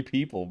killed 3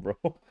 people, bro.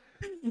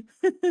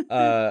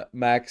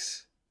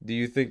 Max, do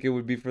you think it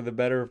would be for the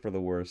better or for the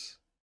worse?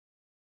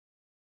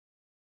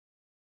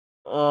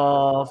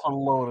 It's a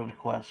loaded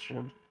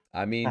question.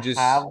 I mean, To just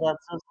have that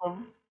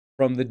system,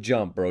 from the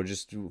jump, bro,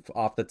 just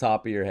off the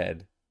top of your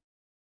head.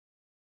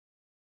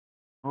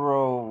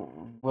 bro.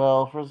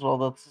 Well, first of all,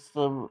 that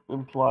system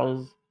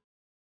implies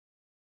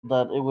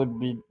that it would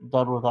be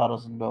done without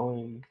us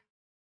knowing,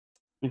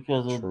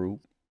 because it True.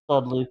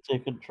 suddenly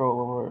take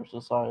control over our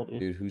society.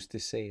 Dude, who's to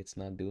say it's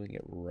not doing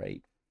it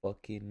right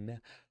fucking now?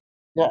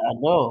 Yeah, I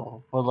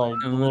know, but like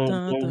Dun, dun,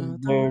 dun,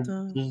 dun,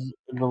 dun. there's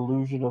an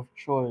illusion of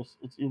choice.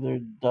 It's either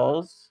it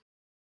does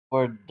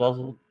or it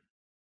doesn't.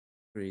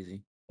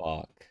 Crazy.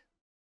 Fuck.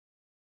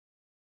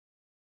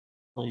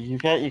 Like you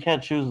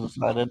can't choose the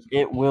side.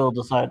 It will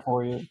decide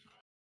for you,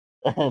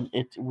 and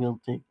it will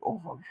take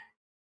over.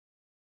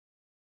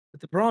 But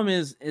the problem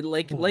is, it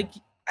like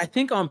I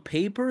think on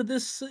paper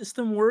this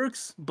system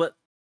works, but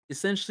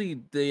essentially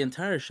the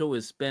entire show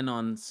is spent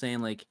on saying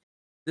like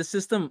this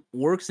system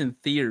works in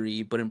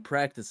theory, but in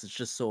practice it's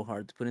just so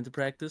hard to put into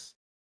practice.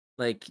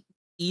 Like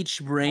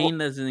each brain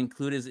that's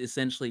included is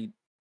essentially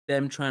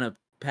them trying to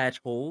patch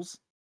holes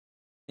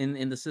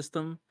in the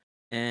system,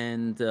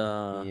 and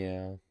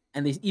Yeah.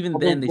 and they even Well,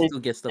 then they still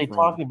get they stuff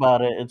talk wrong.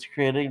 about it. It's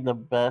creating the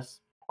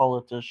best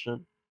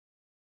politician.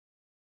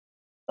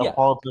 A Yeah.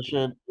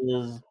 politician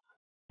is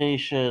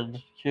patient,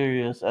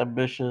 curious,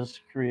 ambitious,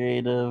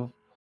 creative.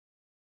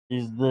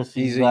 He's this.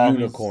 He's He's a that.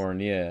 unicorn,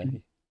 yeah.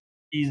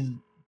 He's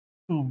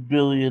 2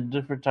 billion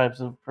different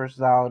types of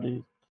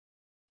personalities,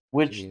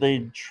 which they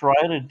Jesus.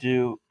 try to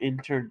do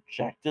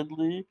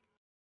interjectedly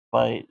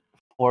by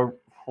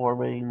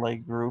forming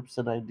like groups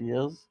and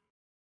ideas.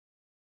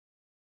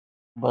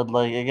 But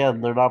like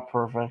again, they're not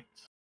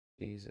perfect.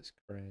 Jesus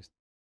Christ.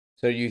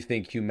 So you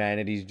think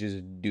humanity's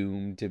just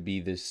doomed to be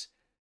this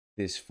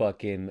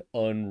fucking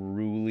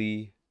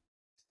unruly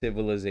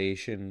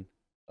civilization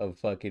of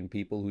fucking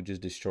people who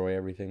just destroy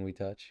everything we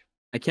touch?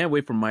 I can't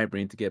wait for my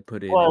brain to get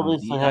put in. Well, at and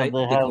least they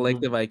the have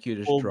collective IQ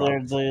just they're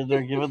dropped.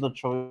 they're given the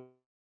choice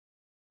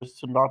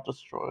to not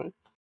destroy.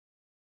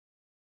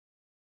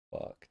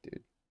 Fuck,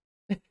 dude.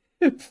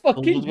 You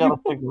Fucking just gotta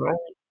pick right.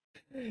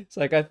 It's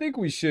like I think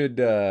we should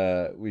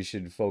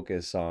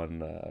focus on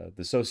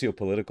the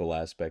socio-political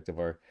aspect of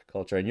our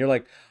culture. And you're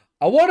like,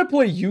 I want to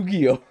play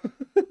Yu-Gi-Oh.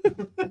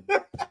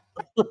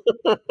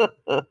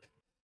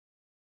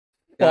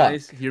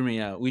 Guys, hear me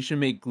out. We should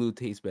make glue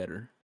taste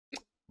better.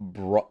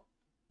 Bro,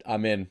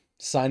 I'm in.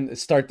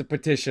 Start the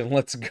petition.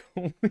 Let's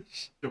go.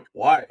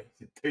 Why?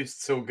 It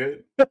tastes so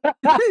good. It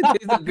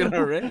tastes so good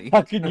already.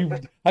 How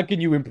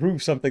can you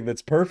improve something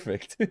that's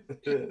perfect?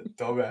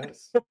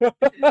 Dumbass.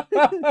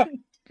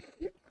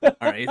 All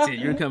right, so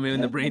you're coming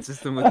in the brain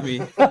system with me.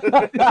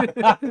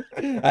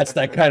 That's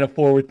that kind of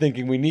forward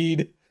thinking we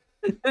need.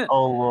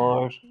 Oh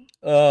Lord.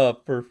 Oh,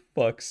 for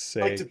fuck's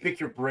I like to sake. pick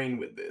your brain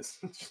with this.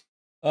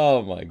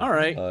 Oh my All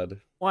right. God.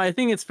 Well, I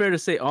think it's fair to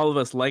say all of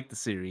us like the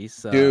series,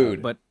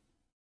 Dude. But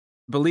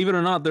believe it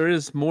or not, there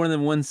is more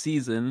than one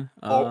season.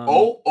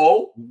 Where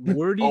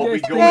do you Are we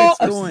guys going think it's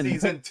for going?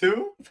 season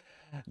 2?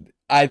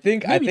 I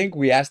think Maybe.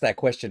 we asked that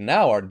question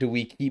now. Or do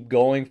we keep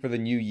going for the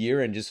new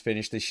year and just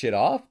finish this shit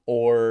off,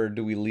 or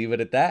do we leave it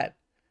at that?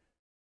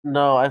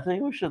 No, I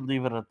think we should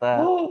leave it at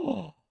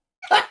that.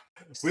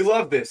 We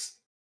love this.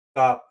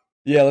 Stop.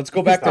 Yeah, let's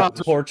go back to Stop.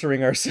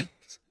 torturing ourselves.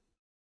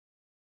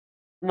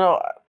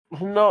 No,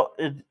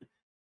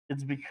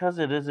 it's because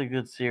it is a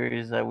good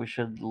series that we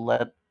should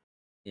let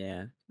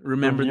Yeah,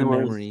 remember the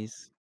viewers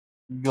memories.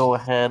 go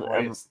ahead and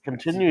Christ,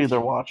 continue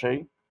either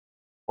watching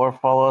or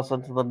follow us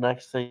into the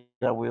next thing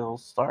that we'll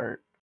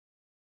start.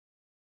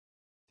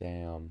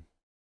 Damn.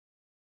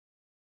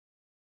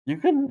 You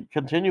can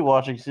continue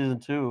watching season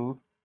 2.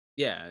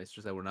 Yeah, it's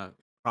just that we're not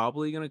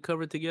probably gonna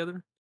cover it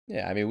together.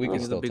 Yeah, I mean, we can Maybe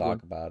the still big talk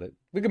one. about it.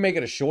 We can make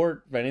it a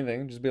short, if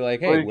anything. Just be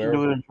like, Or hey, you can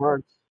do it in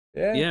shorts.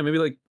 yeah, Yeah, maybe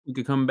like we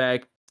could come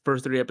back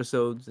first 3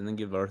 episodes and then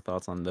give our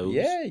thoughts on those.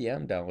 yeah,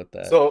 I'm down with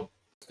that. So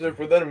if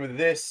we're done with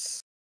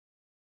this,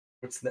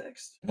 what's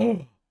next?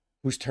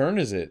 Whose turn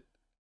is it?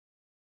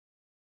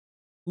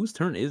 Whose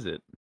turn is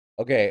it?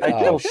 Okay, I oh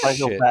killed shit.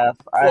 Psychopath.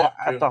 I Fuck,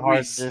 have to we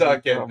hard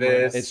suck at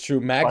this. It's true.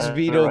 Max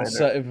Spider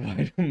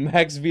vetoed.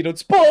 Max vetoed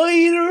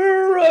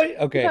Spider. Right.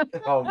 Okay.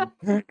 Um,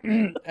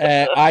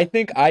 I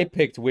think I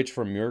picked Witch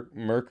from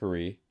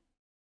Mercury.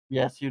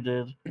 Yes, you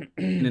did.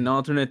 In an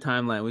alternate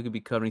timeline, we could be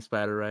covering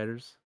Spider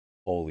Riders.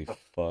 Holy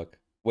fuck!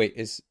 Wait,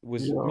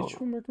 was Yo. Witch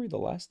from Mercury the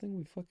last thing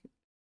we fucking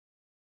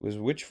was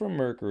Witch from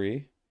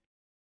Mercury,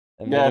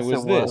 and then Yes, it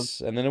was it was.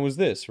 this, and then it was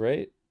this,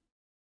 right?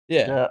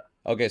 Yeah. Yeah.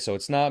 Okay, so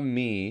it's not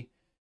me.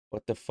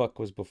 What the fuck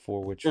was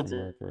before Witch from It's-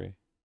 Mercury?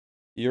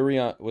 Yuri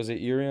on, was it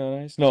Yuri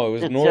on Ice? No, it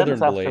was It's Northern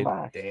Yen's after Blade.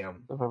 Max,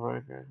 Damn. if I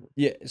remember correctly.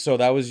 Yeah, so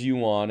that was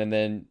Yuan, and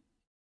then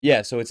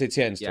yeah, so it's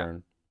Etienne's Yeah.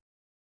 turn.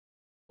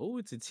 Oh,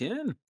 it's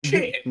Etienne.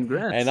 Shit.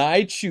 Congrats. And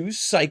I choose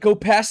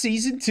Psychopath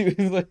season 2.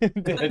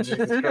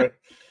 Jesus Christ.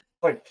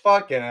 Like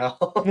fucking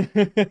hell.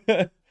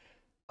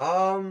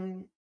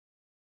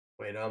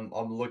 Wait, I'm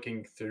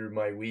looking through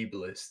my weeb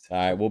list. All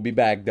right, we'll be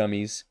back,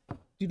 dummies.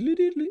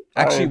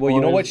 Actually, well, you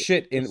know what? boys.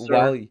 Shit, Yes, while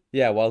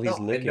sir. while he's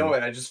No, I looking. know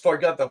it. I just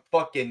forgot the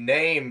fucking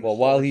name. Well,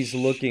 while Holy he's sh-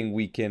 looking,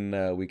 we can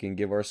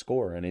give our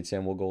score, and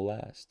Etienne will go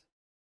last.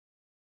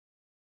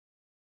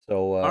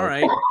 So, All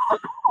right.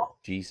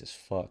 Jesus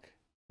fuck.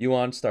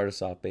 Yuan, start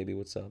us off, baby.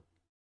 What's up?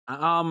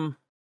 Um,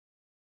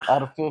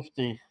 Out of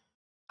 50.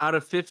 out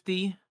of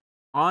 50,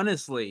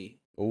 honestly,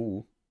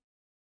 Ooh.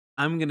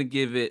 I'm gonna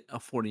give it a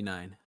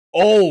 49.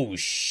 Oh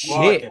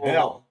shit. Fucking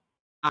hell.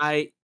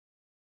 I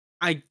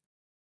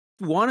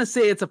want to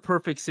say it's a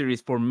perfect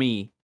series for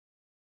me,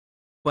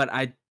 but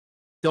I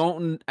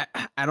don't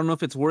know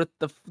if it's worth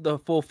the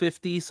full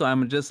 50, so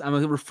I'm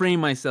gonna refrain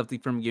myself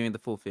from giving the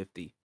full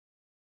 50.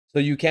 So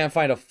you can't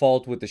find a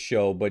fault with the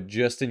show, but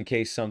just in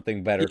case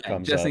something better Yeah,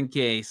 comes just up. in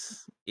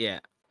case. Yeah,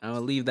 I'm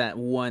gonna leave that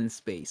one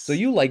space. So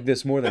you like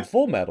this more than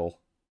Full Metal?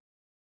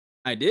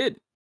 I did.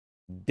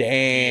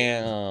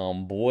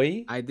 Damn,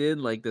 boy. I did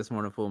like this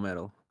more than Full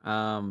Metal.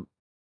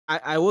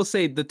 I will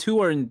say the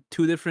two are in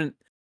two different.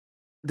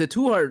 The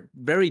two are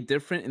very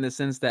different in the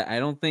sense that I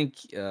don't think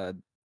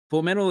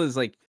Full Metal is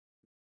like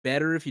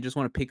better if you just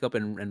want to pick up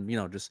and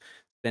just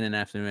spend an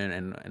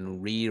afternoon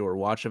and read or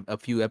watch a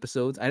few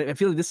episodes. I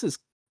feel like this is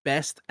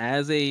best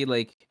as a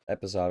like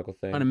Episodical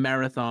thing. on a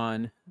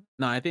marathon.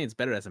 No, I think it's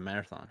better as a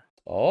marathon.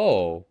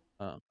 Oh.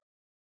 Oh.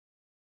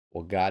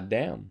 Well,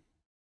 goddamn.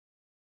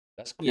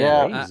 That's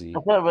Yeah, crazy.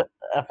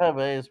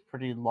 FMA is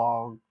pretty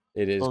long,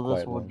 It is so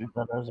this quite would long. be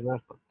better as a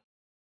marathon.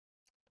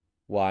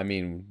 Well, I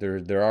mean,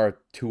 there are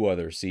 2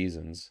 other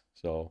seasons,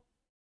 so.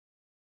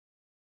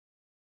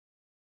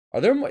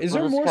 Is there Well, more this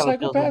kinda feels like-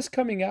 Psychopaths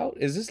coming out?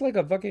 Is this like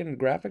a fucking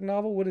graphic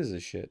novel? What is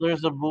this shit?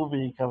 There's a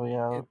movie coming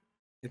out.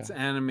 It's God.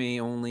 anime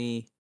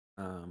only.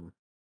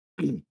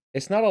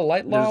 It's not a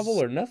light novel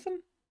There's- or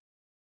nothing?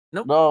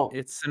 Nope. No,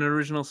 It's an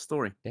original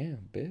story.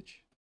 Damn,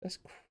 bitch. That's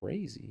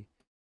crazy.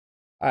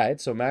 All right,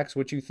 so Max,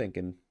 what you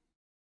thinking?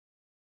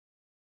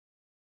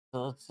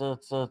 it's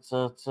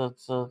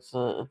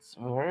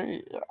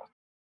very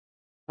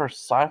for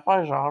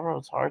sci-fi genre.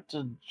 It's hard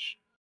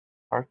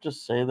to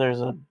say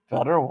there's a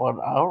better one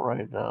out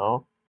right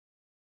now.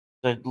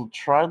 I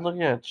tried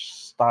looking at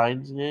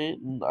Steins Gate,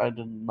 and I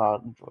did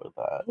not enjoy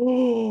that.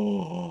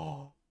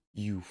 Oh,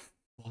 you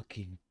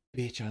fucking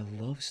bitch. I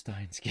love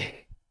Steins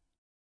Gate.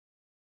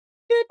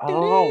 I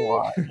don't know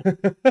why.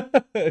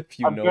 If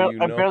you know,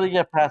 you I know. barely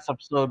get past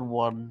episode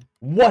 1.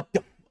 What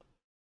the?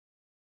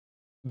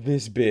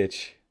 This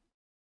bitch.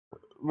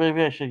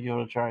 Maybe I should give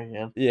it a try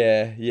again.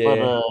 Yeah, But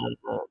yeah.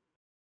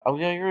 I'm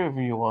gonna agree with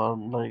you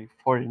on like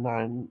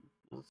 49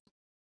 is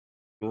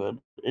good.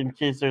 In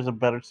case there's a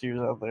better series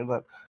out there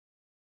that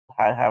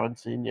I haven't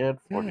seen yet,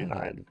 49.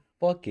 God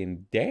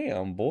fucking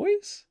damn,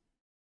 boys.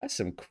 That's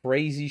some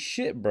crazy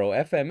shit, bro.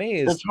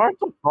 FMA is. It's hard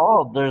to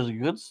call. There's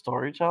good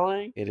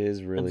storytelling. It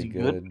is really It's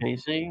good.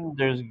 pacing.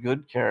 There's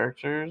good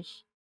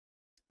characters.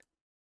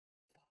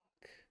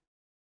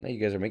 Now you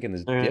guys are making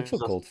this There's a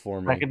difficult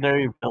for me.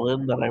 Secondary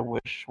villain that I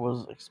wish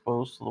was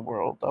exposed to the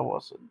world that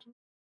wasn't.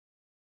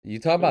 You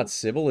talk about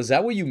Sybil? Is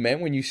that what you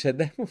meant when you said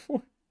that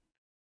before?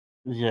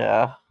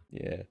 Yeah,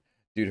 Yeah.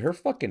 Dude, her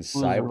fucking who's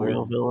a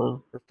real cyborg,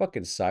 villain. her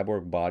fucking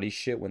cyborg body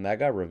shit when that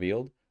got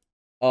revealed.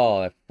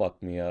 Oh, that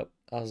fucked me up.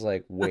 I was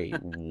like, wait,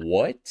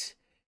 what?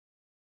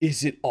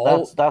 Is it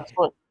all? That's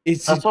what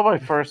It's that's what my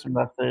first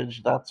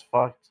message. That's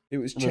fucked. it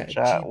was in the Chat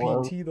chat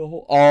was. GPT the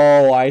whole.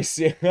 Oh, I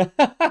see.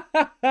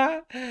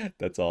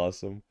 That's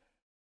awesome.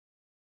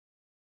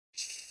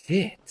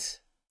 Shit.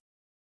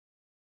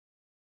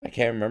 I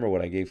can't remember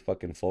what I gave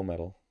fucking Full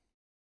Metal.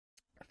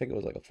 I think it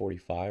was like a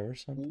 45 or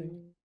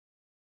something.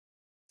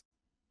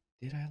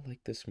 Did I like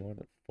this more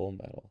than Full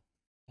Metal?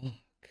 Fuck.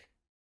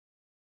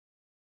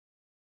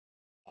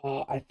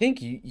 I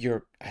think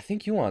I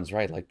think Yuan's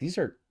right. Like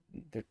they're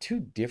 2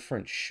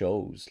 different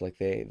shows. Like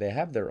they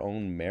have their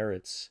own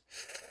merits.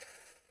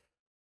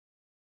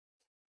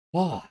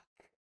 Fuck.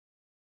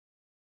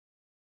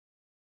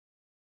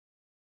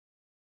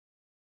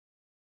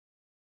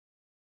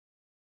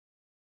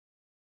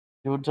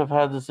 You wouldn't have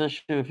had this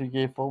issue if you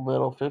gave Full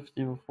Metal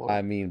 50 before.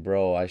 I mean,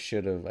 bro, I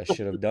should have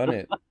done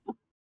it.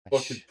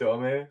 Fucking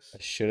dumbass. I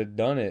should have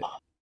done it.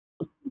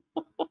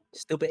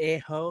 Stupid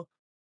a-hole.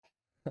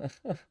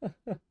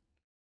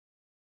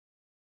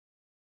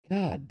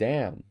 God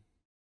damn.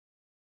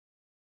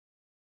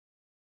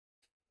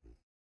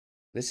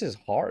 This is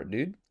hard,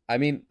 dude. I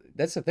mean,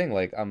 that's the thing.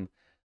 Like,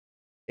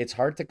 it's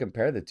hard to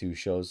compare the two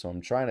shows, so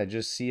I'm trying to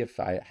just see if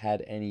I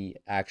had any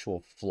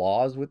actual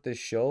flaws with this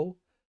show.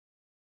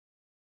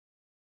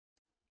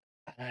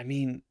 I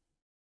mean,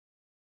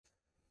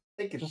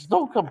 I think it's. Just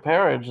don't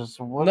compare it. Just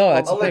what no,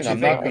 that's the I'll let thing.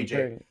 you I'm not think,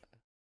 BJ.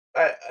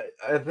 comparing.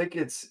 I think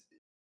it's.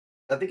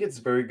 I think it's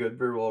very good,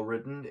 very well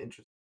written,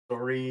 interesting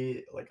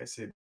story. Like I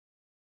said,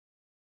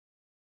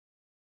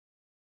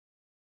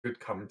 good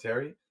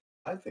commentary.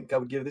 I think I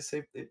would give this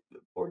a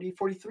 40,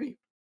 43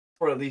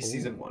 for at least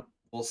season Ooh. 1.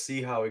 We'll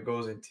see how it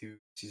goes into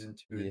season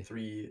 2 Yeah. and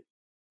 3.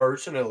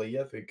 Personally,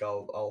 I think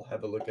I'll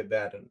have a look at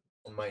that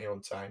on my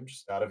own time,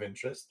 just out of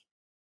interest.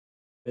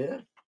 Yeah.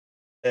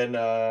 And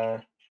All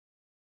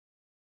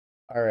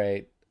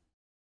right.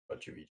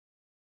 what you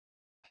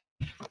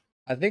read?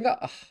 I think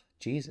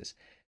Jesus.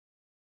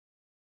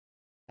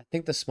 I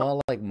think the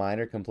small like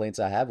minor complaints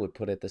I have would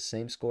put it the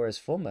same score as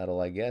Full Metal,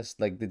 I guess.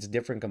 Like it's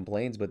different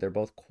complaints, but they're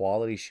both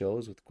quality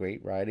shows with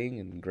great writing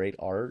and great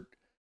art.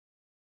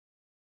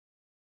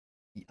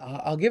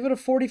 I'll give it a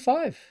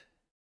 45.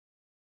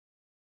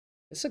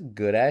 It's a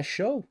good ass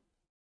show.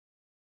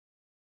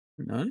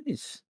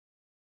 Nice.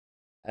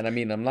 And I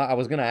mean, I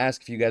was gonna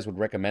ask if you guys would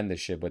recommend this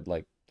shit, but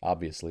like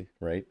obviously,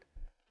 right?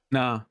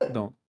 Nah,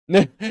 don't.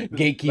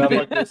 Gatekeep Not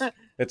it. like this.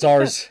 It's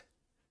ours.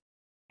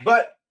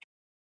 But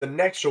the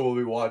next show we'll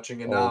be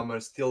watching, and now Oh. I'm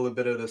gonna steal a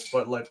bit of the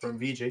spotlight from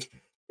VJ.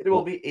 It Oh.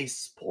 will be a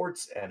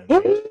sports anime.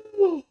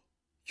 You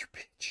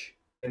bitch.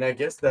 And I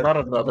guess that Not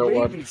another may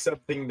one. be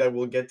something that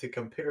we'll get to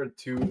compare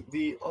to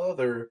the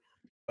other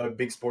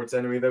big sports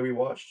anime that we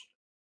watched.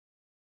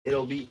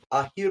 It'll be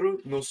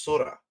Ahiru no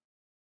Sora.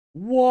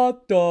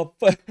 What the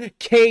fuck?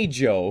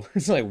 Keijo.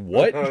 It's like,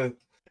 what?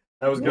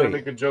 I was gonna Wait.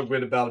 make a joke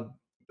with about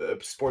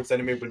sports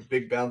anime with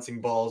big bouncing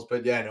balls,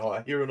 but yeah, no,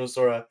 Ahiru no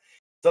Sora.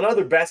 It's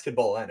another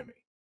basketball anime.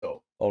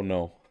 So, Oh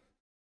no.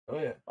 oh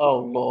yeah, Oh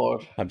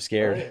Lord. I'm oh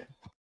scared. yeah.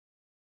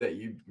 That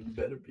you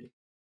better be.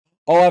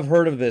 Oh, I've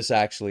heard of this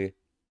actually.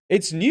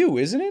 It's new,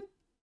 isn't it?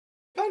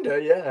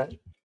 Kinda, yeah.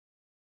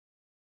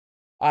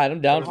 All right,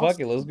 I'm down. Awesome. Fuck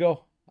it. Let's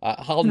go.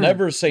 I'll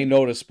never say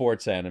no to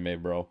sports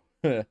anime, bro.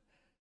 All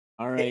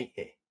right.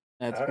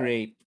 That's All right.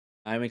 great.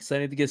 I'm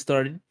excited to get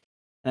started.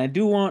 And I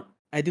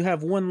do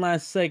have one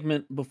last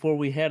segment before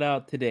we head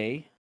out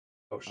today.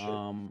 Oh shit.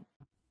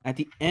 At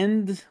the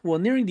end, well,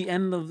 nearing the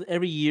end of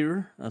every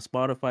year,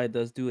 Spotify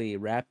does do a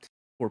Wrapped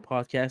for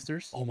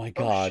podcasters. Oh my Oh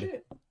god.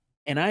 shit.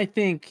 And I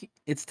think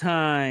it's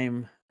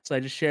time. So I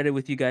just shared it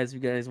with you guys.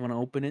 If you guys want to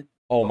open it.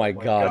 Oh Oh my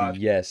my god, God.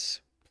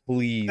 yes.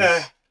 Please.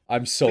 Eh,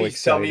 I'm so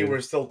Please tell excited. me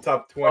we're still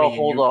top 20 Oh, in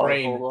hold on,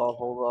 Ukraine.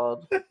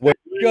 hold on. Wait,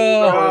 go.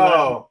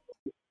 Oh,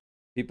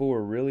 People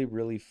were really,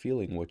 really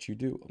feeling what you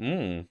do.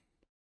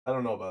 I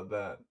don't know about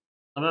that.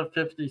 I'm at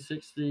 50,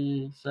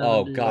 60, 70.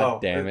 Oh, God Oh,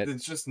 damn it.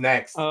 It's just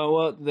next. Oh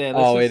well, yeah.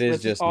 Oh, it Let's is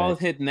just just all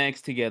next. hit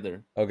next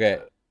together. Okay.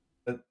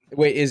 Uh,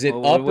 Wait, is it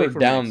Well, we'll up or wait for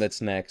down next.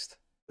 that's next?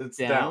 It's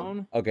down.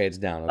 Down. Okay, it's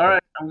down. Okay. All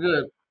right, I'm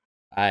good.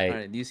 All right. All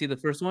right. Do you see the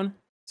first one?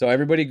 So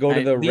everybody go to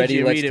Alright, the DJ,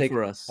 ready. Let's read it take.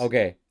 for us.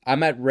 Okay,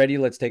 I'm at ready.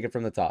 Let's take it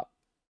from the top.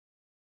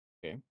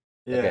 Yeah,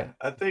 Okay.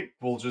 I think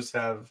we'll just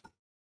have.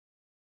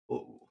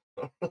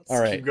 Let's All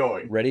right. keep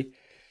going. Ready?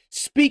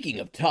 Speaking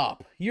of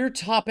top, your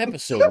top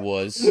episode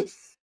was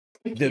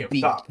Speaking the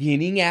of top.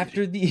 beginning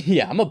after the.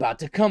 Yeah, I'm about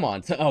to come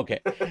on. Okay,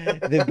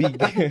 the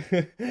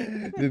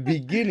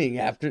beginning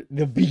after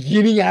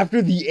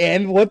the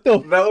end. What the?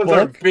 That was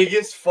our fuck?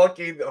 biggest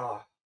fucking.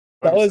 Oh,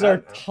 That I'm was our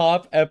sad now.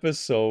 top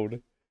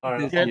episode. All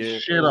right, This I'll, year.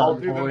 Shit I'll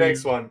on do the boy.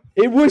 next one.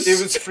 It was.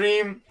 It was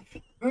streamed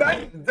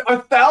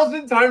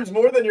 1,000 times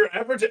more than your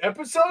average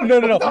episode. no,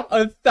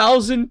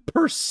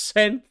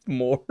 1,000%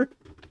 more.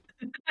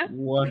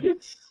 What?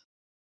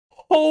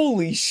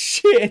 Holy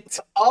shit!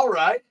 All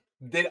right.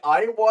 Did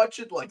I watch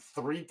it like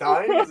 3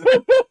 times?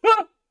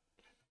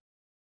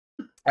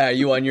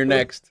 You on your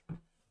next.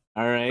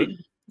 All right.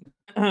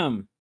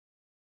 Ooh,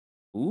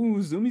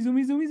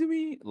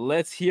 zoomy.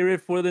 Let's hear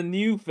it for the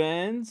new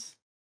fans.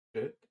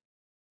 Shit.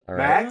 All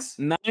right. Max?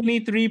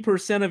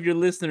 93% of your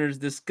listeners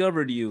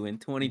discovered you in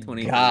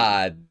 2023.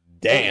 God Holy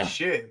damn.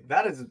 shit.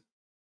 That is.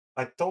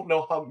 I don't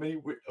know how many.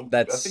 I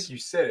That's- think you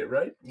said it,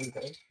 right?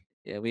 Okay.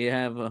 Yeah, we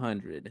have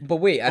 100. But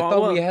wait, I Well,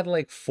 thought we well- had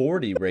like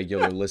 40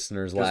 regular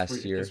listeners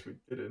last year. Yes, we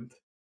didn't.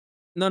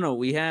 No,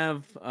 we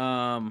have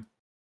 23.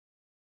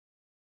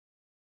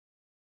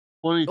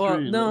 well,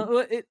 no, no?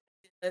 well,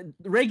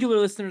 regular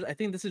listeners. I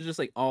think this is just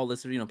like all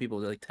listeners. People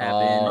that, like tap in,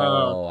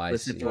 Oh, I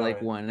listen see. for like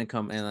Right. one, and then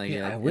come and like Yeah,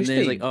 yeah. I And wish then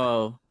it's they- like,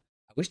 oh,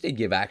 I wish they'd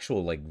give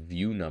actual like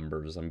view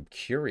numbers. I'm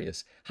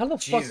curious. How the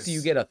fuck do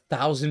you Jesus. get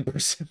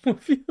 1,000% more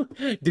view?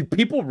 Did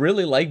people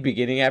really like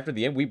beginning after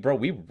the end? We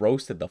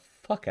roasted the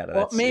fuck out of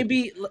well, that. series.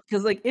 maybe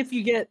because like if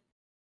you get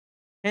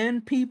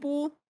 10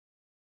 people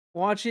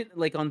watch it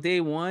like on day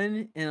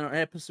one, and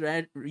our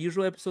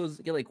usual episodes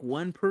get like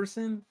one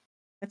person.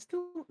 That's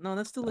still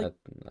like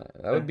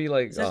that would be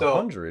like So-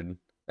 100.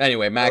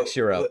 Anyway, Max,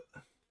 you're up.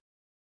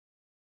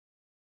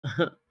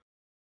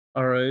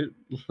 All right.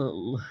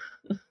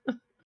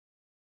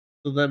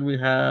 So then we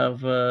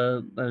have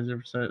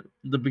 90%.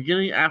 The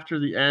beginning after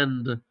the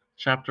end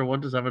Chapter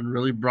 1 to 7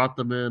 really brought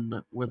them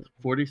in, with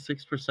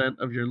 46%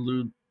 of your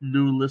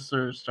new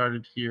listeners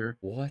started here.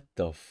 What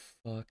the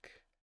fuck?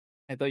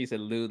 I thought you said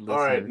lewd listeners.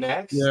 All right,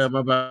 next. Yeah,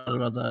 my bad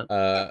about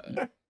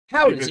that.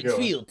 How Keep does it it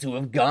going. feel to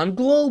have gone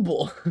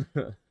global?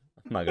 I'm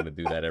not gonna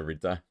do that every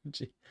time.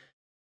 Gee.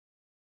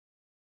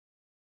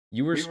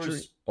 You were We were stream.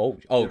 s- Oh,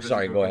 Yeah,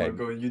 sorry. Go ahead.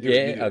 You do,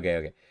 Yeah. you do.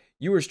 Okay.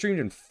 You were streamed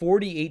in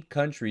 48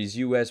 countries.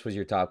 U.S. was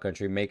your top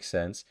country. Makes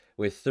sense.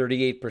 With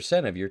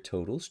 38% of your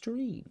total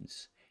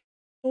streams.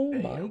 Oh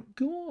my Damn.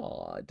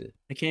 god.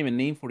 I can't even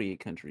name 48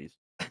 countries.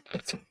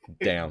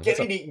 Damn. Get that's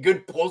a- any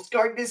good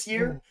postcard this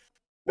year?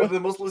 We have the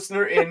most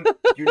listener in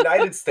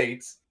United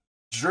States,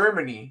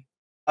 Germany,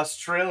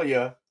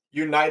 Australia,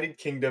 United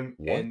Kingdom,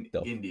 What and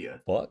the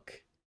India. Fuck.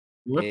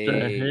 What Hey.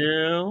 the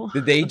hell?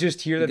 Did they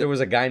just hear that there was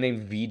a guy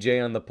named VJ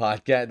on the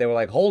podcast? They were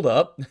like, hold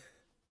up.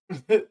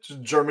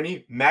 Just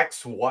Germany,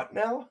 Max what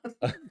now?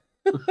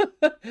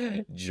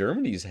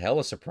 Germany's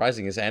hella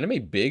surprising. Is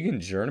anime big in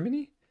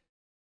Germany?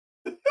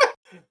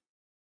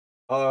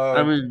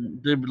 I mean,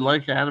 they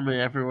like anime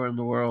everywhere in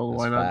the world.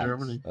 Why That's not facts.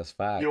 Germany? That's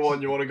facts. you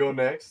want to go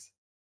next?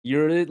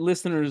 Your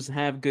listeners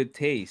have good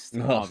taste,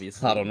 Well,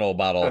 obviously. I don't know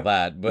about all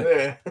that, but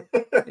Yeah.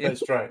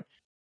 Let's try.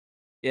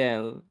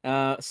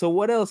 Yeah. So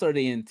what else are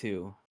they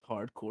into?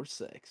 Hardcore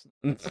sex.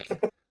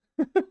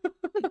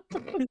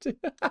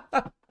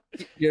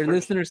 Your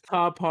listeners'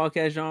 top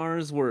podcast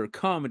genres were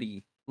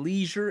comedy,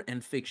 leisure,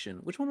 and fiction.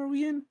 Which one are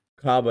we in?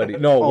 comedy.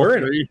 No, All we're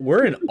three.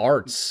 in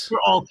arts. For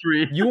all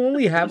three. You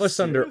only have you us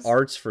under serious?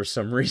 arts for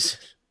some reason.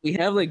 We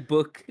have like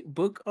book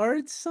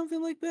arts,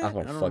 something like that. I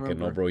don't fucking know,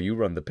 remember. bro. You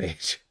run the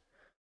page.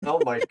 Oh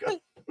my god.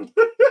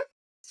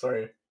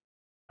 Sorry.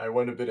 I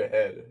went a bit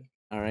ahead.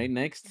 All right,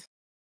 next.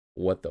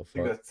 What the I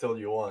think fuck? that's till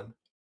you won.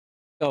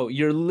 Oh,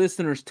 your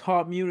listeners'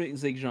 top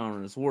music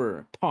genres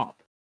were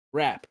pop,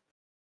 rap,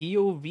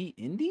 POV,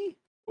 indie.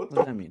 What What does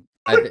the that mean?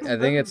 I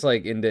think it's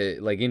like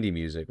indie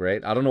music,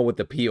 right? I don't know what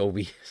the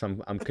POV is.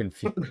 I'm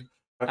confused.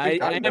 I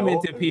think am know.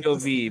 into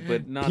POV,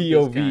 but not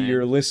POV, This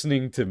you're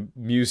listening to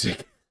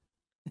music.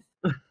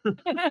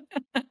 kind.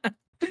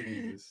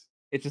 Jesus.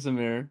 It's just a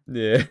mirror.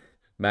 Yeah.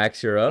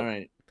 Max, you're up. All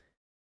right.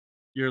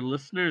 Your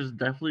listeners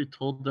definitely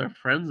told their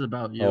friends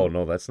about you. Oh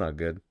no, that's not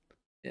good.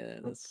 Yeah,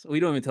 we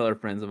don't even tell our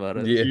friends about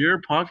it. Yeah.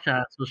 Your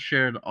podcast was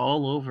shared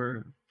all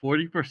over,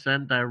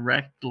 40%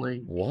 direct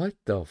link, What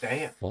the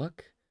Damn.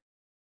 fuck?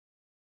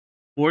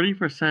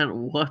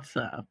 40%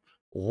 WhatsApp,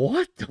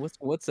 What the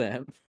What's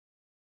that?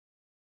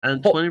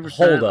 and Ho- 20%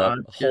 hold up,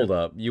 on hold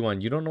up. You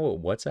don't know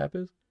what WhatsApp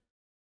is?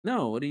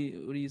 No, what do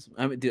you?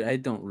 I mean, dude, I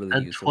don't really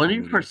and use social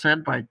media.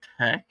 20% by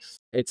text.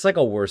 It's like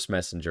a worse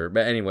messenger.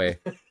 But anyway,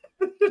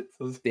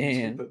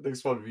 Damn. The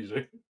next one,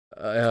 VJ.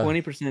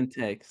 20%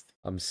 text.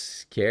 I'm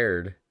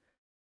scared.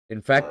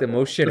 In fact, the know.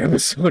 most shit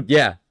episode,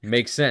 yeah,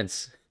 makes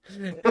sense.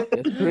 I'd like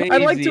crazy, to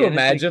and it's like-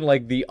 imagine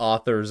like the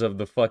authors of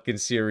the fucking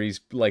series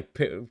like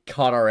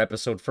caught our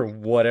episode for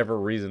whatever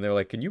reason. They're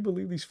like, "Can you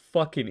believe these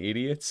fucking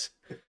idiots?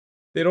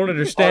 They don't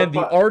understand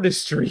the but-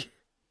 artistry."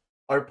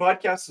 Our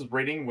podcast's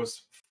rating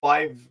was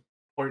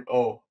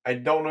 5.0. I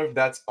don't know if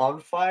that's on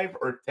 5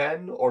 or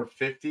 10 or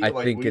 50. I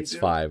like think we it's do.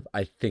 5.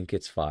 I think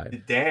it's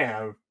 5.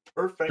 Damn.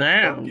 Perfect.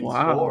 Damn, fucking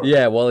wow. score.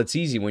 Yeah, well, it's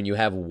easy when you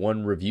have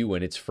one review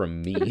and it's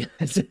from me.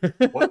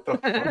 What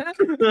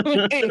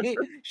the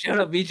Shut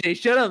up, BJ.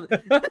 Shut up.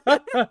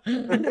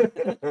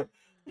 fuck?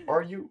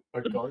 Are you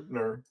a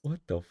gardener?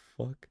 What the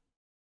fuck?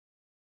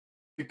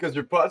 Because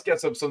your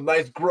podcast have some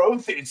nice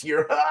growth this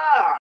year.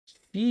 Ah!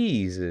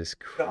 Jesus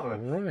Damn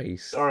it.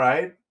 Christ. All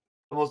right.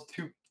 Almost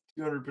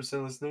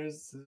 200%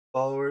 listeners,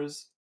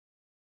 followers.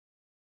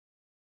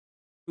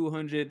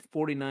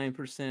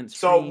 249%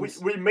 So we,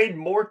 streams. we made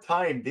more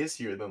time this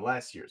year than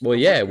last year. so Well,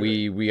 that's yeah, good.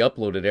 we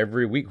uploaded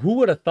every week. Who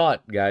would have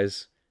thought,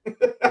 guys?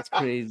 That's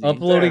crazy.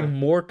 Uploading Damn.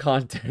 more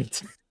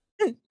content.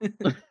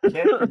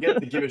 Can't forget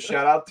to give a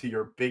shout out to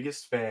your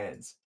biggest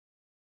fans.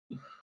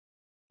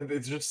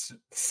 It's just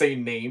say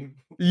name.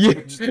 Yeah,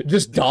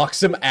 just dox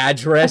some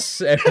address,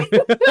 You're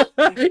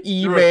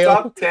email.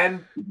 top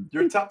 10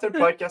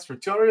 podcast for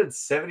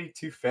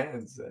 272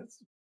 fans. That's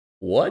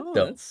What Oh, the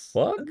that's-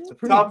 fuck? that's the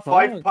pretty top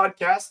 5 fun.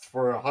 podcast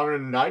for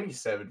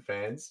 197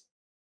 fans.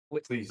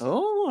 Wait, Please.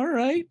 Oh, all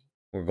right.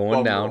 We're going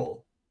drum down.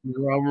 roll.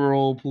 Drum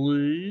roll,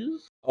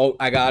 please. Oh,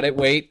 I got it.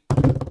 Wait.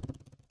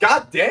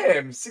 God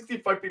damn,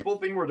 65 people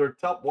think we're their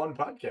top 1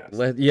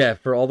 podcast. Yeah,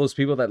 for all those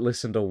people that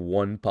listen to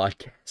one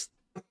podcast.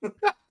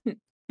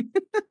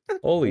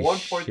 Holy 1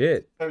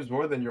 shit. times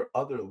more than your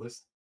other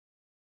list.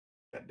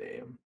 God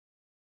damn.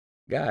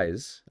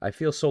 Guys, I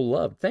feel so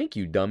loved. Thank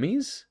you,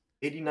 dummies.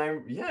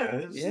 89.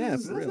 Yeah. Yeah,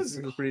 for real. This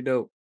is pretty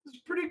dope. This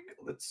is pretty.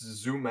 Let's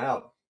zoom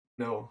out.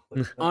 No.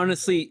 let's not.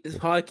 Honestly,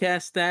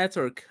 podcast stats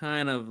are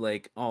kind of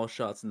like all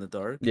shots in the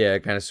dark. Yeah,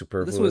 kind of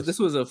superfluous. This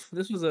was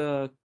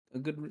a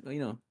good,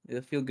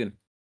 it feel good.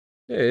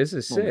 Yeah, this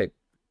is moment. sick.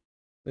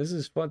 This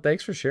is fun.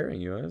 Thanks for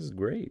sharing, you. This is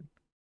great.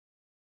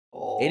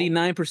 Oh,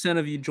 89%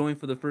 of you joined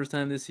for the first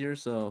time this year,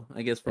 so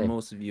I guess for Hey.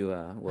 most of you,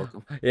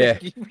 welcome. Yeah,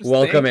 Thank you for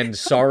welcome staying. and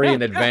sorry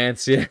in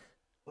advance. Yeah.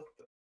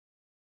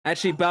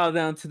 Actually, bow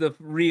down to the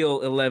real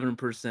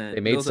 11%.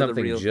 They made Those are the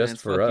something real just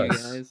fans. for Fuck you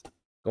us. guys.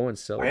 Go and I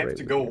celebrate. have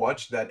to with go me.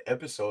 watch that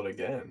episode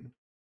again.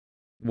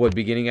 What,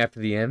 beginning after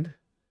the end?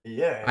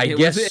 Yeah. I Yeah,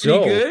 guess was it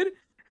so. any good?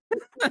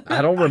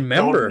 I don't I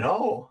remember. don't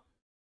know.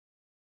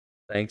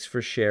 Thanks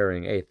for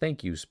sharing. Hey,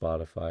 thank you,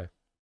 Spotify.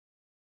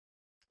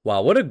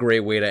 Wow, what a great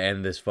way to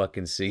end this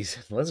fucking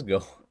season. Let's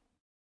go.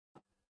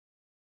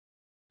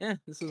 Yeah,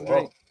 this was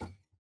Well, great.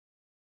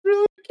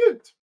 really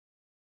cute.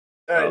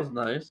 That Hey, was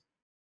nice.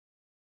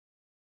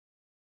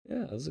 Yeah,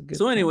 that was a good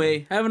So time.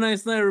 anyway, have a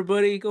nice night,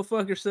 everybody. Go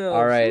fuck yourselves.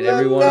 All right,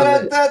 everyone,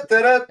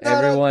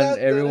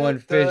 everyone,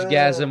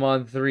 fishgasm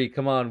on 3.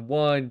 Come on,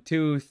 1,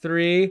 2,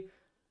 3.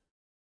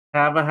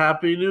 Have a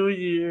happy new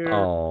year.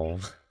 Oh.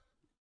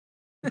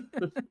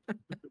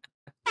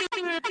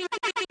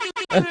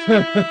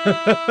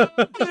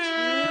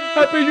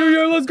 Happy New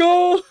Year, let's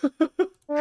go!